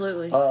 Yeah,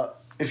 absolutely.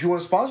 If you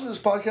want to sponsor this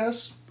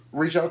podcast,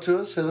 reach out to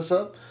us. Hit us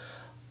up.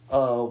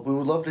 We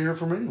would love to hear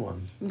from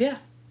anyone. Yeah.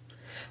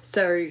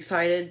 So are you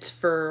excited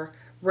for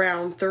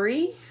round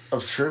 3?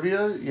 Of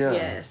trivia? Yeah.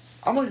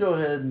 Yes. I'm going to go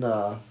ahead and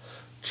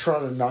try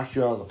to knock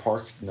you out of the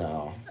park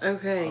now.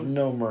 Okay.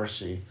 No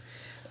mercy.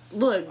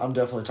 Look. I'm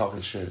definitely talking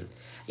shit.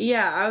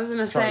 Yeah, I was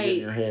going to Trying to get say,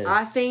 in your head.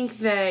 I think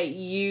that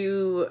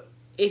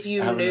if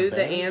you Have an knew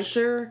the advantage?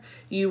 answer,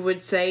 you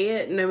would say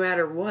it no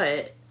matter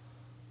what.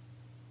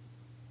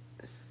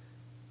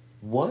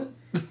 What?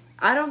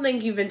 I don't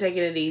think you've been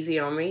taking it easy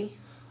on me.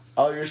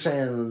 Oh, you're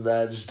saying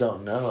that I just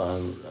don't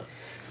know.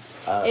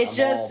 It's I'm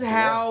just all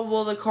how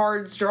will the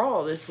cards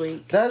draw this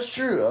week? That's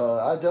true.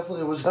 I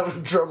definitely was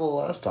having trouble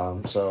last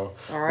time, so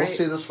All right. we'll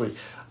see this week.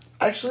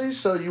 Actually,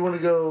 so you want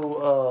to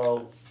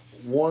go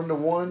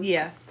 1-1?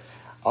 Yeah.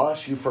 I'll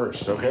ask you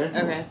first, okay?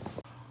 Okay.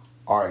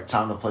 All right,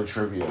 time to play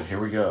trivia. Here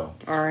we go.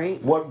 All right.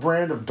 What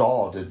brand of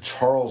doll did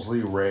Charles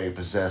Lee Ray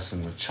possess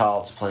in the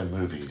Child's Play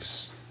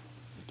movies?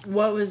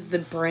 What was the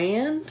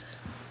brand?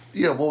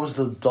 Yeah, what was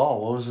the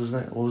doll? What was his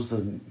name? What was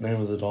the name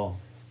of the doll?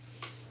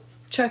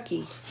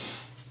 Chucky.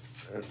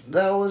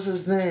 That was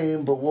his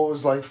name, but what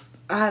was like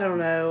I don't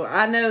know.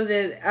 I know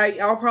that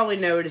I'll probably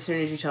know it as soon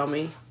as you tell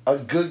me. a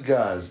good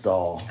guy's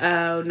doll?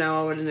 Oh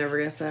no, I would have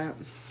never guessed that.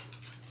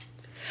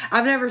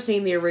 I've never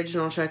seen the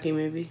original Chucky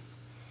movie.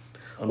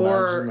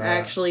 Or Imagine that.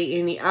 actually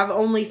any. I've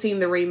only seen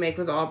the remake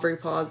with Aubrey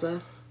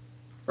Plaza.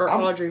 Or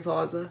Audrey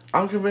Plaza.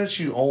 I'm convinced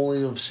you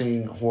only have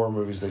seen horror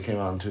movies that came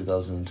out in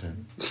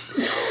 2010.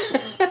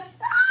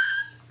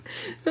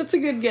 That's a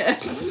good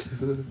guess.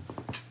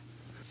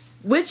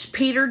 Which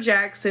Peter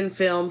Jackson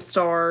film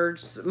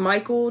stars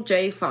Michael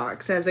J.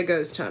 Fox as a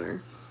ghost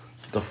hunter?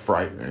 The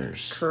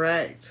Frighteners.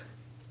 Correct.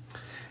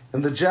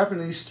 In the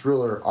Japanese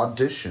thriller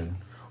Audition,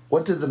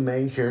 what did the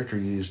main character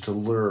use to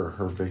lure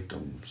her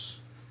victims?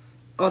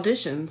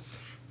 Auditions.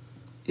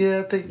 Yeah,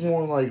 I think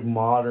more like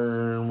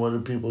modern. What do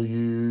people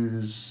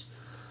use?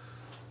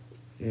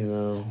 You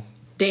know,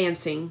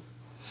 Dancing.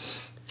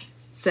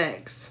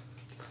 Sex.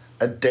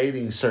 a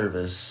dating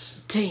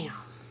service. Damn.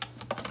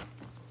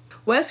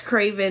 Wes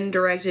Craven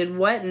directed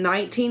what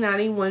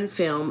 1991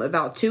 film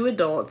about 2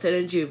 adults and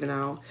a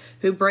juvenile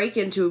who break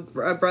into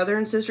a brother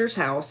and sister's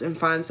house and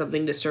find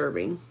something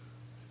disturbing?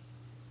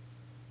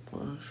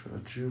 What's a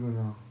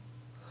juvenile?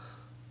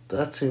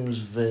 That seems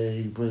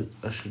vague, but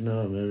I should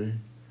know it maybe.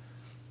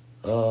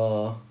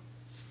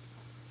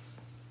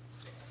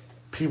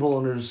 People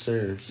Under the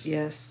Stairs.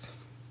 Yes.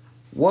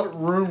 What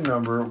room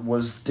number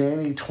was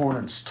Danny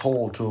Torrance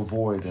told to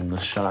avoid in The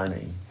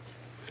Shining?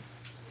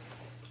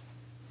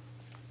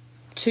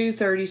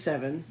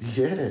 237.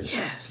 Yes.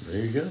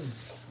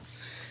 Yes.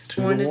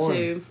 There you go. 1 to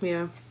 2,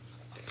 yeah.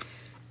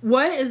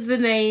 What is the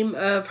name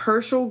of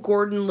Herschel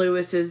Gordon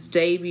Lewis's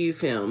debut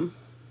film?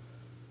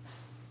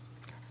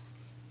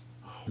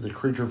 The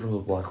Creature from the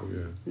Black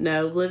Lagoon.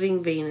 No,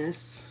 Living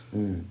Venus.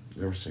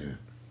 Never seen it.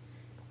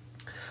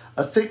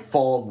 A thick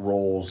fog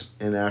rolls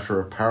in after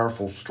a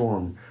powerful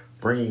storm,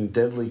 bringing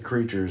deadly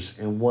creatures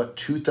in what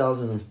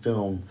 2000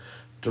 film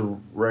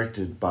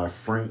directed by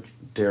Frank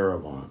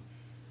Darabont?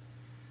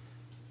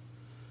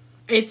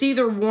 It's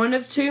either one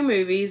of two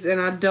movies,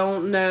 and I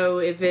don't know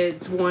if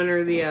it's one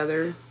or the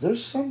other.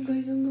 There's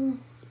something in the...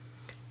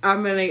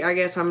 I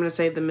guess I'm gonna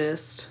say The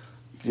Mist.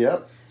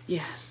 Yep.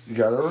 Yes. You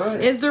got it right.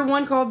 Is there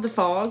one called The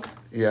Fog?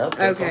 Yep.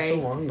 That's Okay.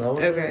 also one. That was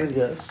Okay. a good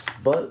guess.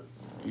 But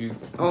you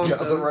Also,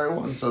 got the right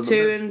one. So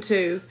 2 and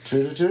 2.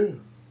 2-2.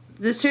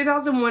 This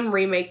 2001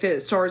 remake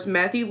that stars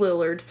Matthew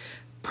Lillard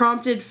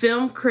prompted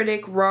film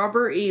critic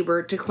Robert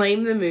Ebert to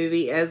claim the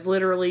movie as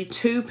literally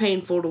too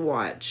painful to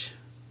watch.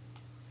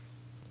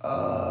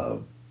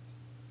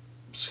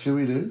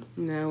 Scooby-Doo?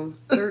 No.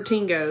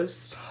 13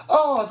 Ghosts.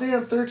 Oh,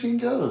 damn, 13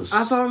 Ghosts.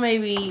 I thought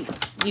maybe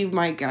you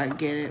might get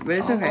it, but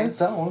it's I okay. like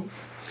that one.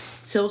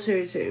 Still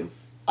 2-2.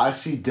 I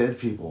See Dead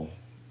People.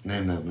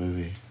 Name that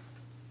movie.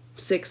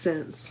 Sixth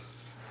Sense.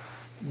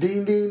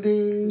 Ding, ding,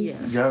 ding.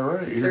 Yes. You got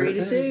it right.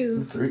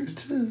 3-2.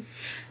 3-2.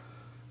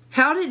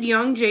 How did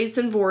young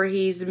Jason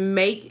Voorhees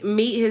meet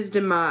his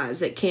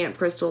demise at Camp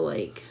Crystal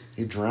Lake?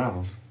 He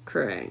drowned.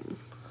 Correct.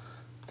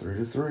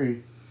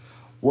 3-3.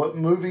 What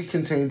movie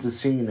contains a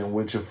scene in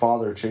which a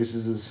father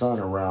chases his son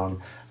around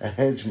a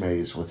hedge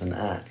maze with an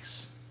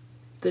axe?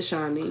 The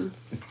Shining.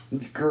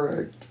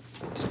 Correct.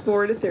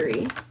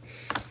 4-3.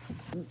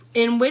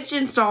 In which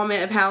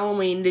installment of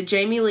Halloween did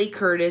Jamie Lee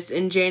Curtis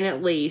and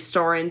Janet Leigh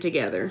star in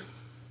together?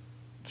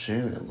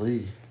 Janet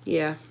Leigh.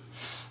 Yeah.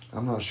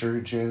 I'm not sure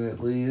who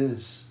Janet Leigh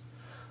is.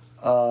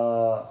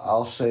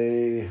 I'll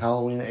say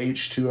Halloween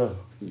H2O.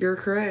 You're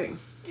correct.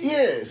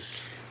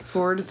 Yes.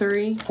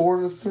 4-3.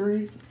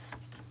 4-3.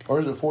 Or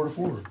is it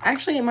 4-4?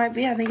 Actually, it might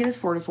be. I think it is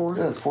 4-4.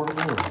 Yeah, it's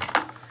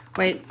 4-4.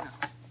 Wait.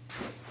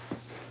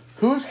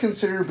 Who is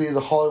considered to be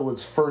the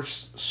Hollywood's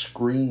first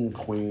scream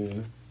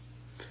queen?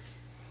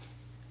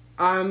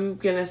 I'm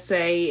gonna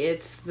say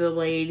it's the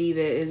lady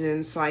that is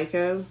in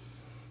Psycho.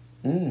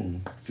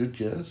 Good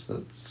guess.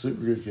 That's a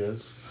super good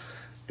guess.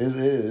 It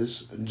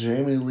is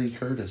Jamie Lee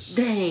Curtis.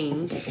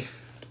 Dang.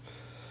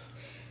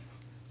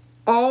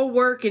 All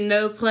work and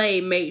no play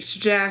makes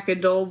Jack a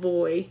dull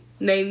boy.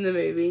 Name the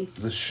movie.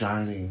 The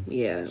Shining.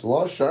 Yeah. There's a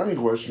lot of Shining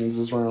questions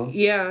this round.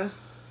 Yeah.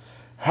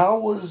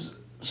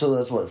 So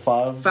that's what,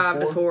 5-4?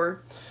 5-4.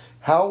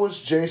 How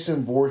was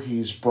Jason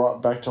Voorhees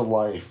brought back to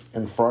life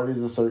in Friday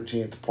the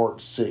 13th, Part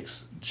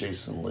 6,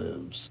 Jason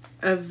Lives?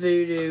 A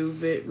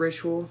voodoo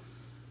ritual.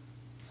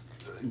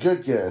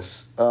 Good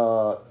guess.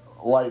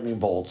 Lightning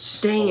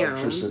bolts. Damn.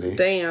 Electricity.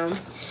 Damn.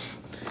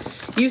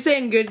 You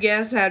saying good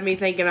guess had me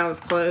thinking I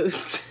was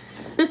close.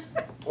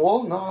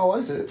 Well, no, I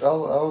liked it. I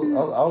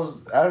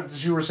was,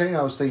 as you were saying,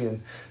 I was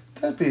thinking,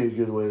 that'd be a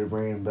good way to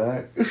bring him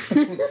back.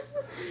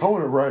 I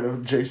want to write a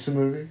Jason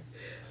movie.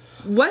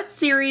 What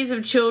series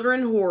of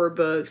children horror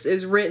books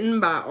is written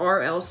by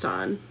R.L.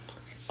 Stein?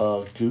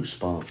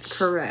 Goosebumps.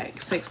 Correct.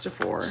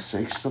 6-4.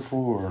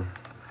 6-4.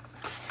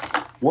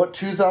 What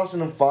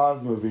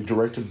 2005 movie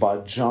directed by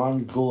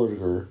John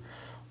Gulager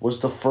was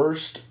the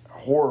first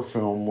horror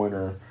film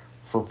winner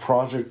for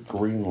Project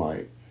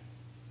Greenlight?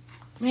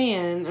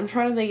 Man, I'm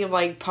trying to think of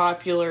like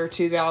popular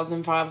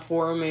 2005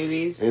 horror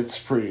movies. It's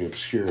pretty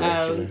obscure,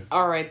 actually.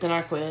 Alright, then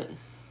I quit.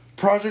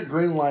 Project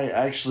Greenlight,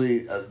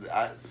 actually,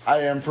 I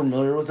am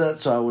familiar with that,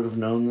 so I would have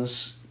known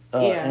this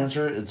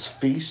answer. It's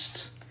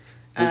Feast,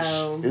 which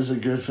is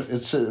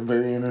it's a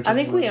very entertaining I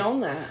think we movie. own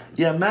that.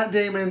 Yeah, Matt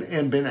Damon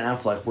and Ben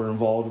Affleck were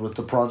involved with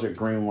the Project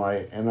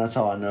Greenlight, and that's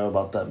how I know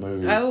about that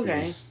movie. Oh,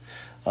 okay. Feast,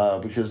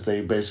 because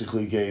they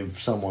basically gave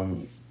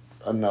someone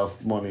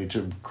enough money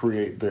to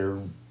create their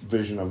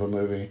vision of a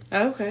movie.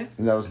 Okay.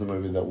 And that was the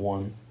movie that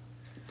won.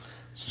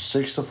 So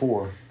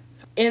 6-4.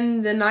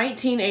 In the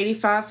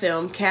 1985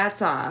 film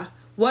Cat's Eye,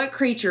 what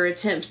creature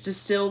attempts to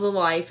steal the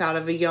life out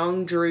of a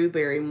young Drew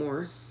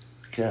Barrymore?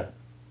 Cat.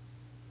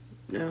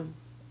 No.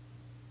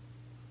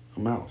 A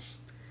mouse.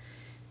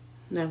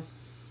 No.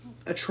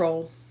 A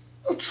troll.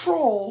 A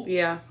troll?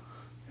 Yeah.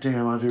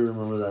 Damn, I do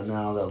remember that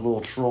now. That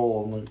little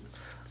troll. I'm like,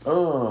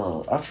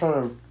 I try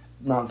to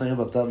not think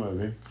about that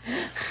movie.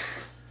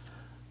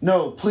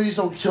 No, please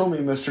don't kill me,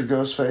 Mr.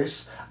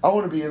 Ghostface. I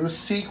want to be in the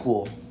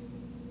sequel.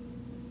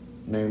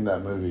 Name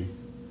that movie.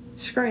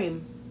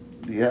 Scream.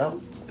 Yeah.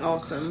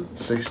 Awesome.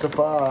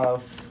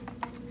 6-5.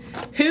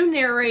 Who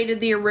narrated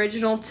the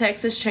original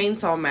Texas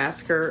Chainsaw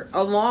Massacre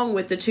along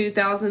with the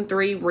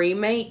 2003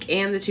 remake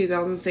and the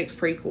 2006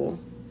 prequel?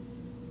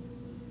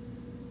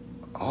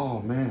 Oh,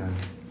 man.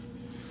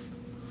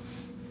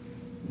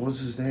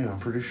 What's his name? I'm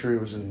pretty sure he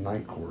was in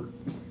Night Court.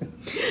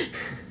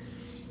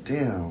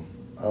 Damn.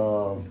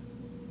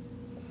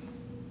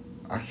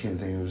 I can't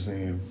think of his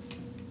name.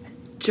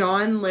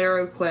 John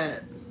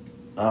Larroquette.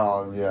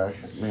 Oh, yeah,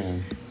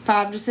 man.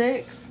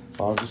 5-6.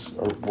 I like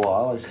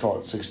to call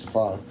it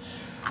 6-5.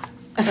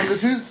 In the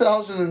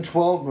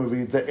 2012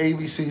 movie, The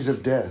ABCs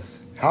of Death,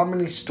 how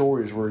many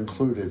stories were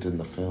included in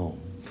the film?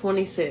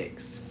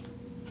 26.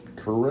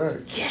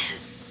 Correct.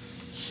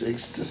 Yes.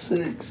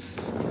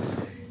 6-6.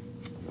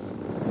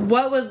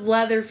 What was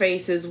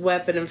Leatherface's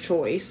weapon of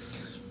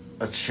choice?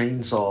 A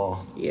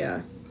chainsaw.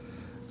 Yeah.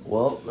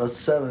 Well, that's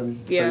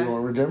 7. Yeah. So you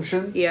want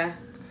redemption? Yeah.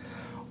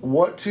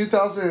 What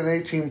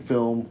 2018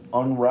 film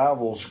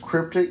unravels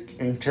cryptic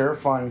and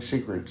terrifying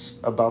secrets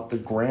about the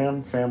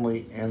Graham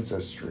family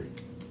ancestry?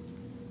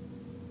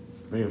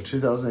 Think of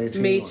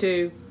 2018. Me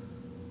Too.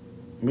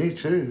 Me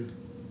Too.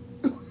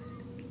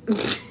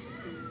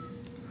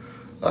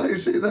 I didn't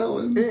see that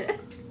one.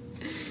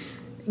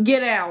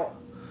 Get Out.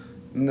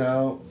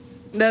 No.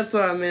 That's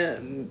what I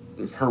meant.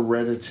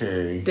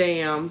 Hereditary.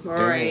 Damn. All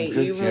right,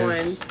 good you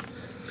guess. won.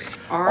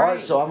 All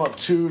right, so I'm up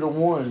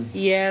 2-1.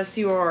 Yes,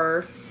 you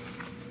are.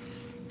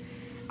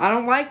 I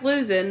don't like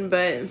losing,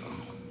 but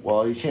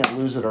Well, you can't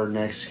lose at our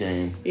next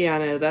game. yeah, I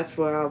know. That's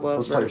why I love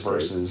Let's play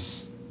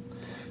versus.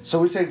 So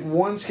we take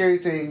one scary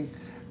thing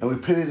and we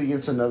pit it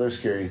against another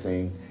scary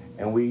thing,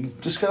 and we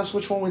discuss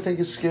which one we think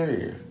is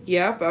scarier.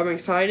 Yep, I'm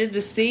excited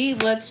to see.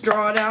 Let's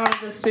draw it out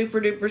of the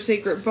super duper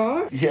secret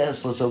box.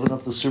 Yes, let's open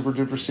up the super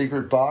duper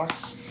secret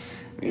box.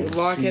 And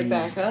Lock see it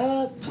back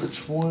up.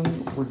 Which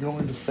one we're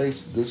going to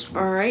face this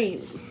one. All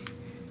right.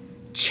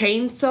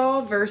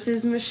 Chainsaw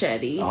versus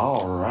machete.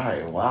 All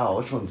right. Wow,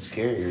 which one's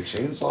scarier?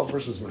 Chainsaw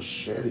versus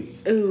machete.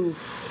 Ooh.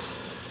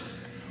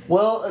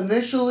 Well,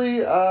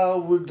 initially, I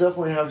would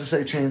definitely have to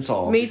say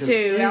chainsaw. Me because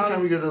too.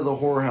 Anytime you go to the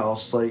horror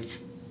house, like,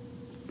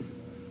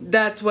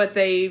 That's what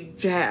they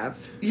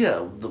have.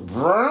 yeah,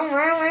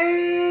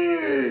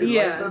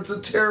 Yeah. that's a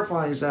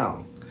terrifying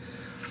sound.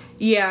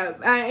 Yeah,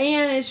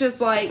 and it's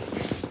just like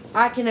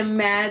I can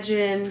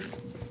imagine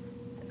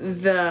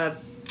the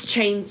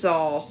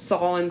chainsaw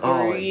sawing through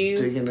like you.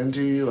 digging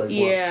into you, like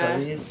Yeah. what's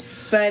cutting you.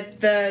 But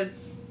the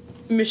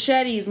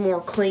machete's more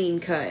clean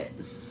cut.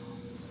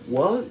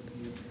 Well,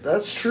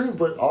 that's true,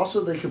 but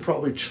also they could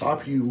probably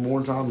chop you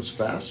more times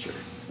faster.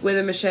 With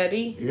a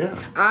machete? Yeah.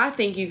 I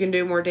think you can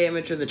do more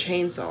damage with a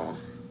chainsaw.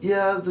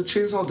 Yeah, the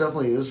chainsaw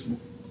definitely is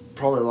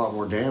probably a lot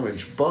more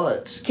damage,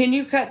 but Can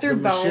you cut through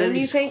The bone, you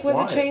machete's think, with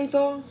a quiet.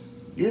 chainsaw?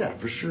 yeah,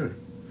 for sure.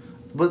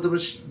 But the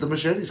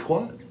machete's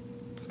quiet.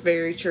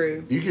 Very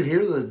true. You can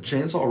hear the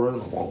chainsaw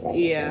running. Wah, wah, wah,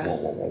 Yeah. wah,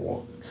 wah, wah,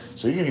 wah.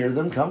 So you can hear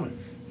them coming.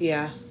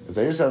 Yeah. If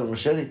they just have a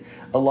machete,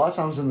 a lot of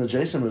times in the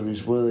Jason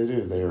movies, what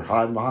do? They're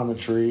hiding behind the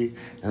tree,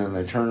 and then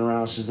they turn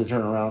around. As soon as they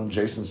turn around,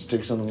 Jason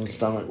sticks them in the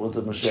stomach with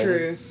a machete.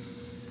 True.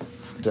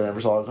 They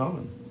never saw it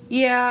coming.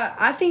 Yeah,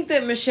 I think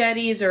that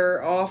machetes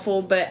are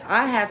awful, but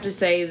I have to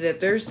say that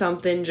there's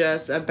something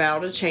just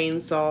about a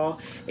chainsaw.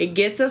 It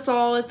gets us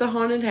all at the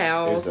haunted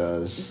house. It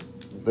does.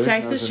 There's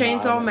Texas no denying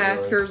Chainsaw it,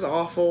 Massacre's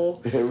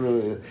awful. Really. It really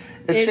is.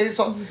 And It's-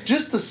 chainsaw,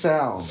 just the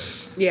sound.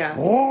 Yeah.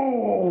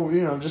 Whoa!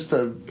 You know, just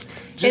the.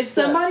 If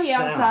somebody that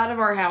sound. outside of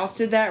our house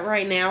did that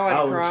right now, I'd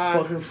I would cry.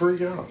 fucking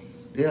freak out.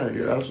 Yeah,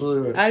 you're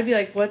absolutely right. I'd be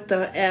like, what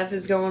the F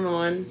is going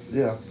on?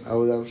 Yeah, I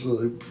would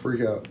absolutely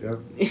freak out. Yeah,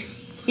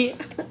 Yeah.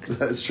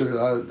 that's true.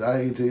 I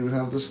hate to even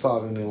have this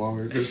thought any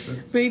longer,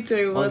 Kristen. Me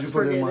too. Why'd Let's you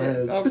put it in forget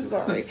my it. head? I'm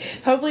sorry.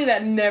 Hopefully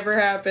that never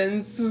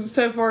happens.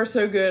 So far,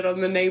 so good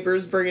on the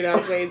neighbors bringing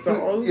out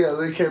chainsaws. Yeah,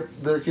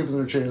 they're keeping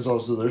their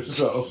chainsaws to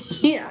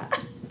themselves. Yeah.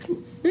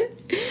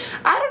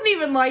 I don't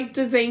even like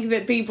to think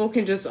that people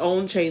can just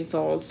own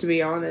chainsaws, to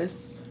be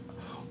honest.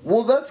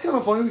 Well, that's kind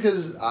of funny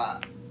because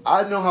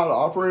I know how to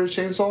operate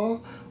a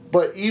chainsaw,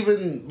 but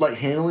even like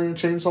handling a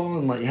chainsaw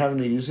and like having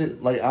to use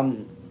it, like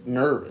I'm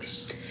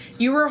nervous.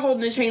 You were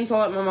holding a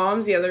chainsaw at my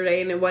mom's the other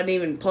day and it wasn't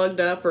even plugged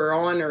up or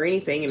on or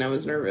anything, and I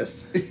was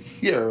nervous.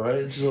 Yeah,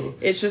 right. So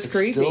It's just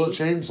creepy. Still a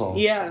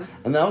chainsaw. Yeah.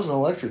 And that was an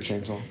electric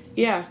chainsaw.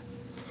 Yeah.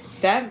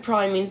 That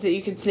probably means that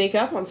you could sneak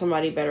up on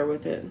somebody better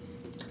with it.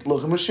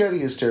 Look, a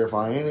machete is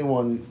terrifying.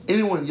 Anyone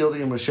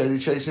yielding a machete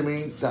chasing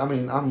me, I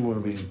mean, I'm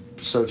going to be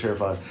so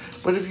terrified.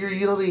 But if you're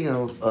yielding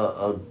a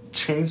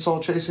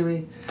chainsaw chasing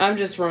me, I'm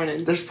just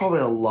running. there's probably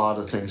a lot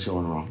of things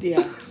going wrong.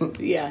 Yeah.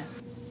 Yeah.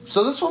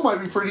 So this one might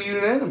be pretty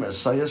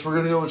unanimous. I guess we're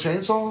going to go with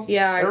chainsaw.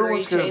 Yeah, I agree,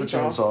 Everyone's scared of a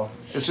chainsaw. chainsaw.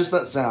 It's just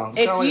that sound.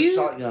 It's kind of like a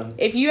shotgun.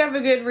 If you have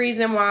a good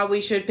reason why we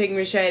should pick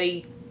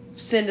machete,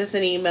 send us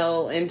an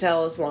email and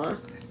tell us why.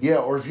 Yeah,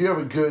 or if you have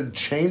a good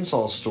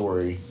chainsaw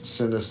story,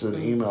 send us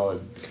an email at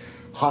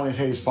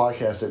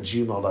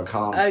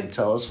hauntedhazespodcast@gmail.com and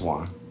tell us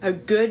why. A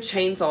good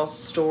chainsaw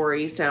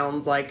story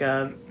sounds like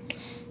a...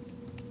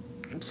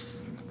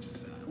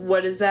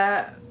 What is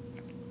that?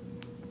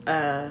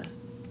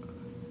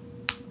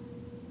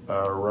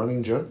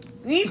 Running joke.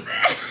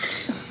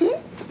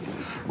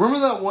 Remember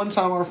that one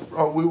time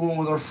we went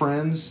with our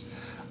friends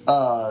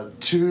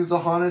to the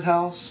haunted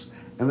house,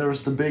 and there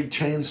was the big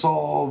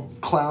chainsaw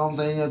clown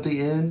thing at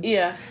the end?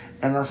 Yeah.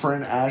 And our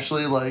friend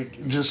Ashley,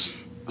 like, just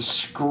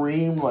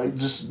screamed, like,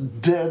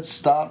 just dead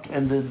stopped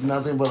and did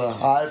nothing but a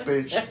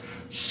high-pitched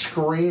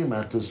scream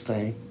at this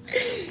thing.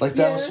 Like,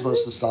 that was Yeah.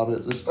 supposed to stop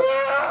it. Just,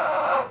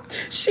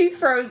 She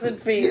froze in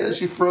fear. yeah,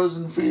 she froze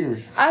in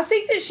fear. I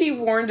think that she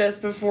warned us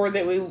before we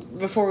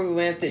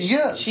went that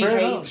Yeah, she fair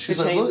hates enough. She's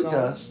the like, chainsaw. look,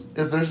 guys,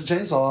 if there's a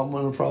chainsaw, I'm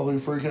going to probably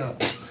freak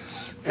out.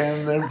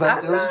 And in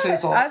fact, there was a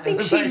chainsaw. I think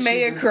and in she fact, may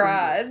did have freak out.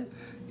 cried.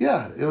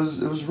 Yeah, it was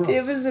rough.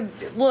 It was a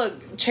look.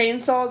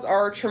 Chainsaws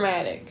are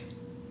traumatic.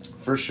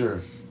 For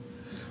sure.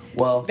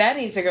 Well, That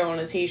needs to go on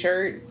a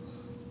T-shirt.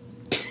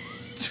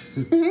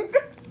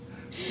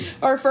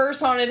 Our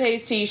first Haunted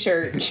Haze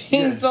T-shirt.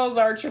 Chainsaws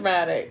are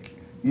traumatic.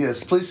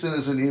 Yes, please send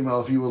us an email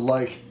if you would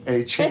like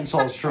a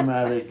Chainsaw's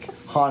Dramatic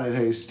Haunted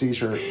Haze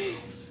t-shirt.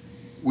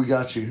 We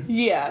got you.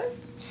 Yeah.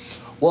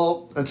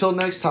 Well, until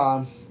next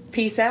time.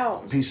 Peace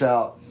out. Peace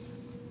out.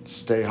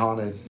 Stay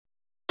haunted.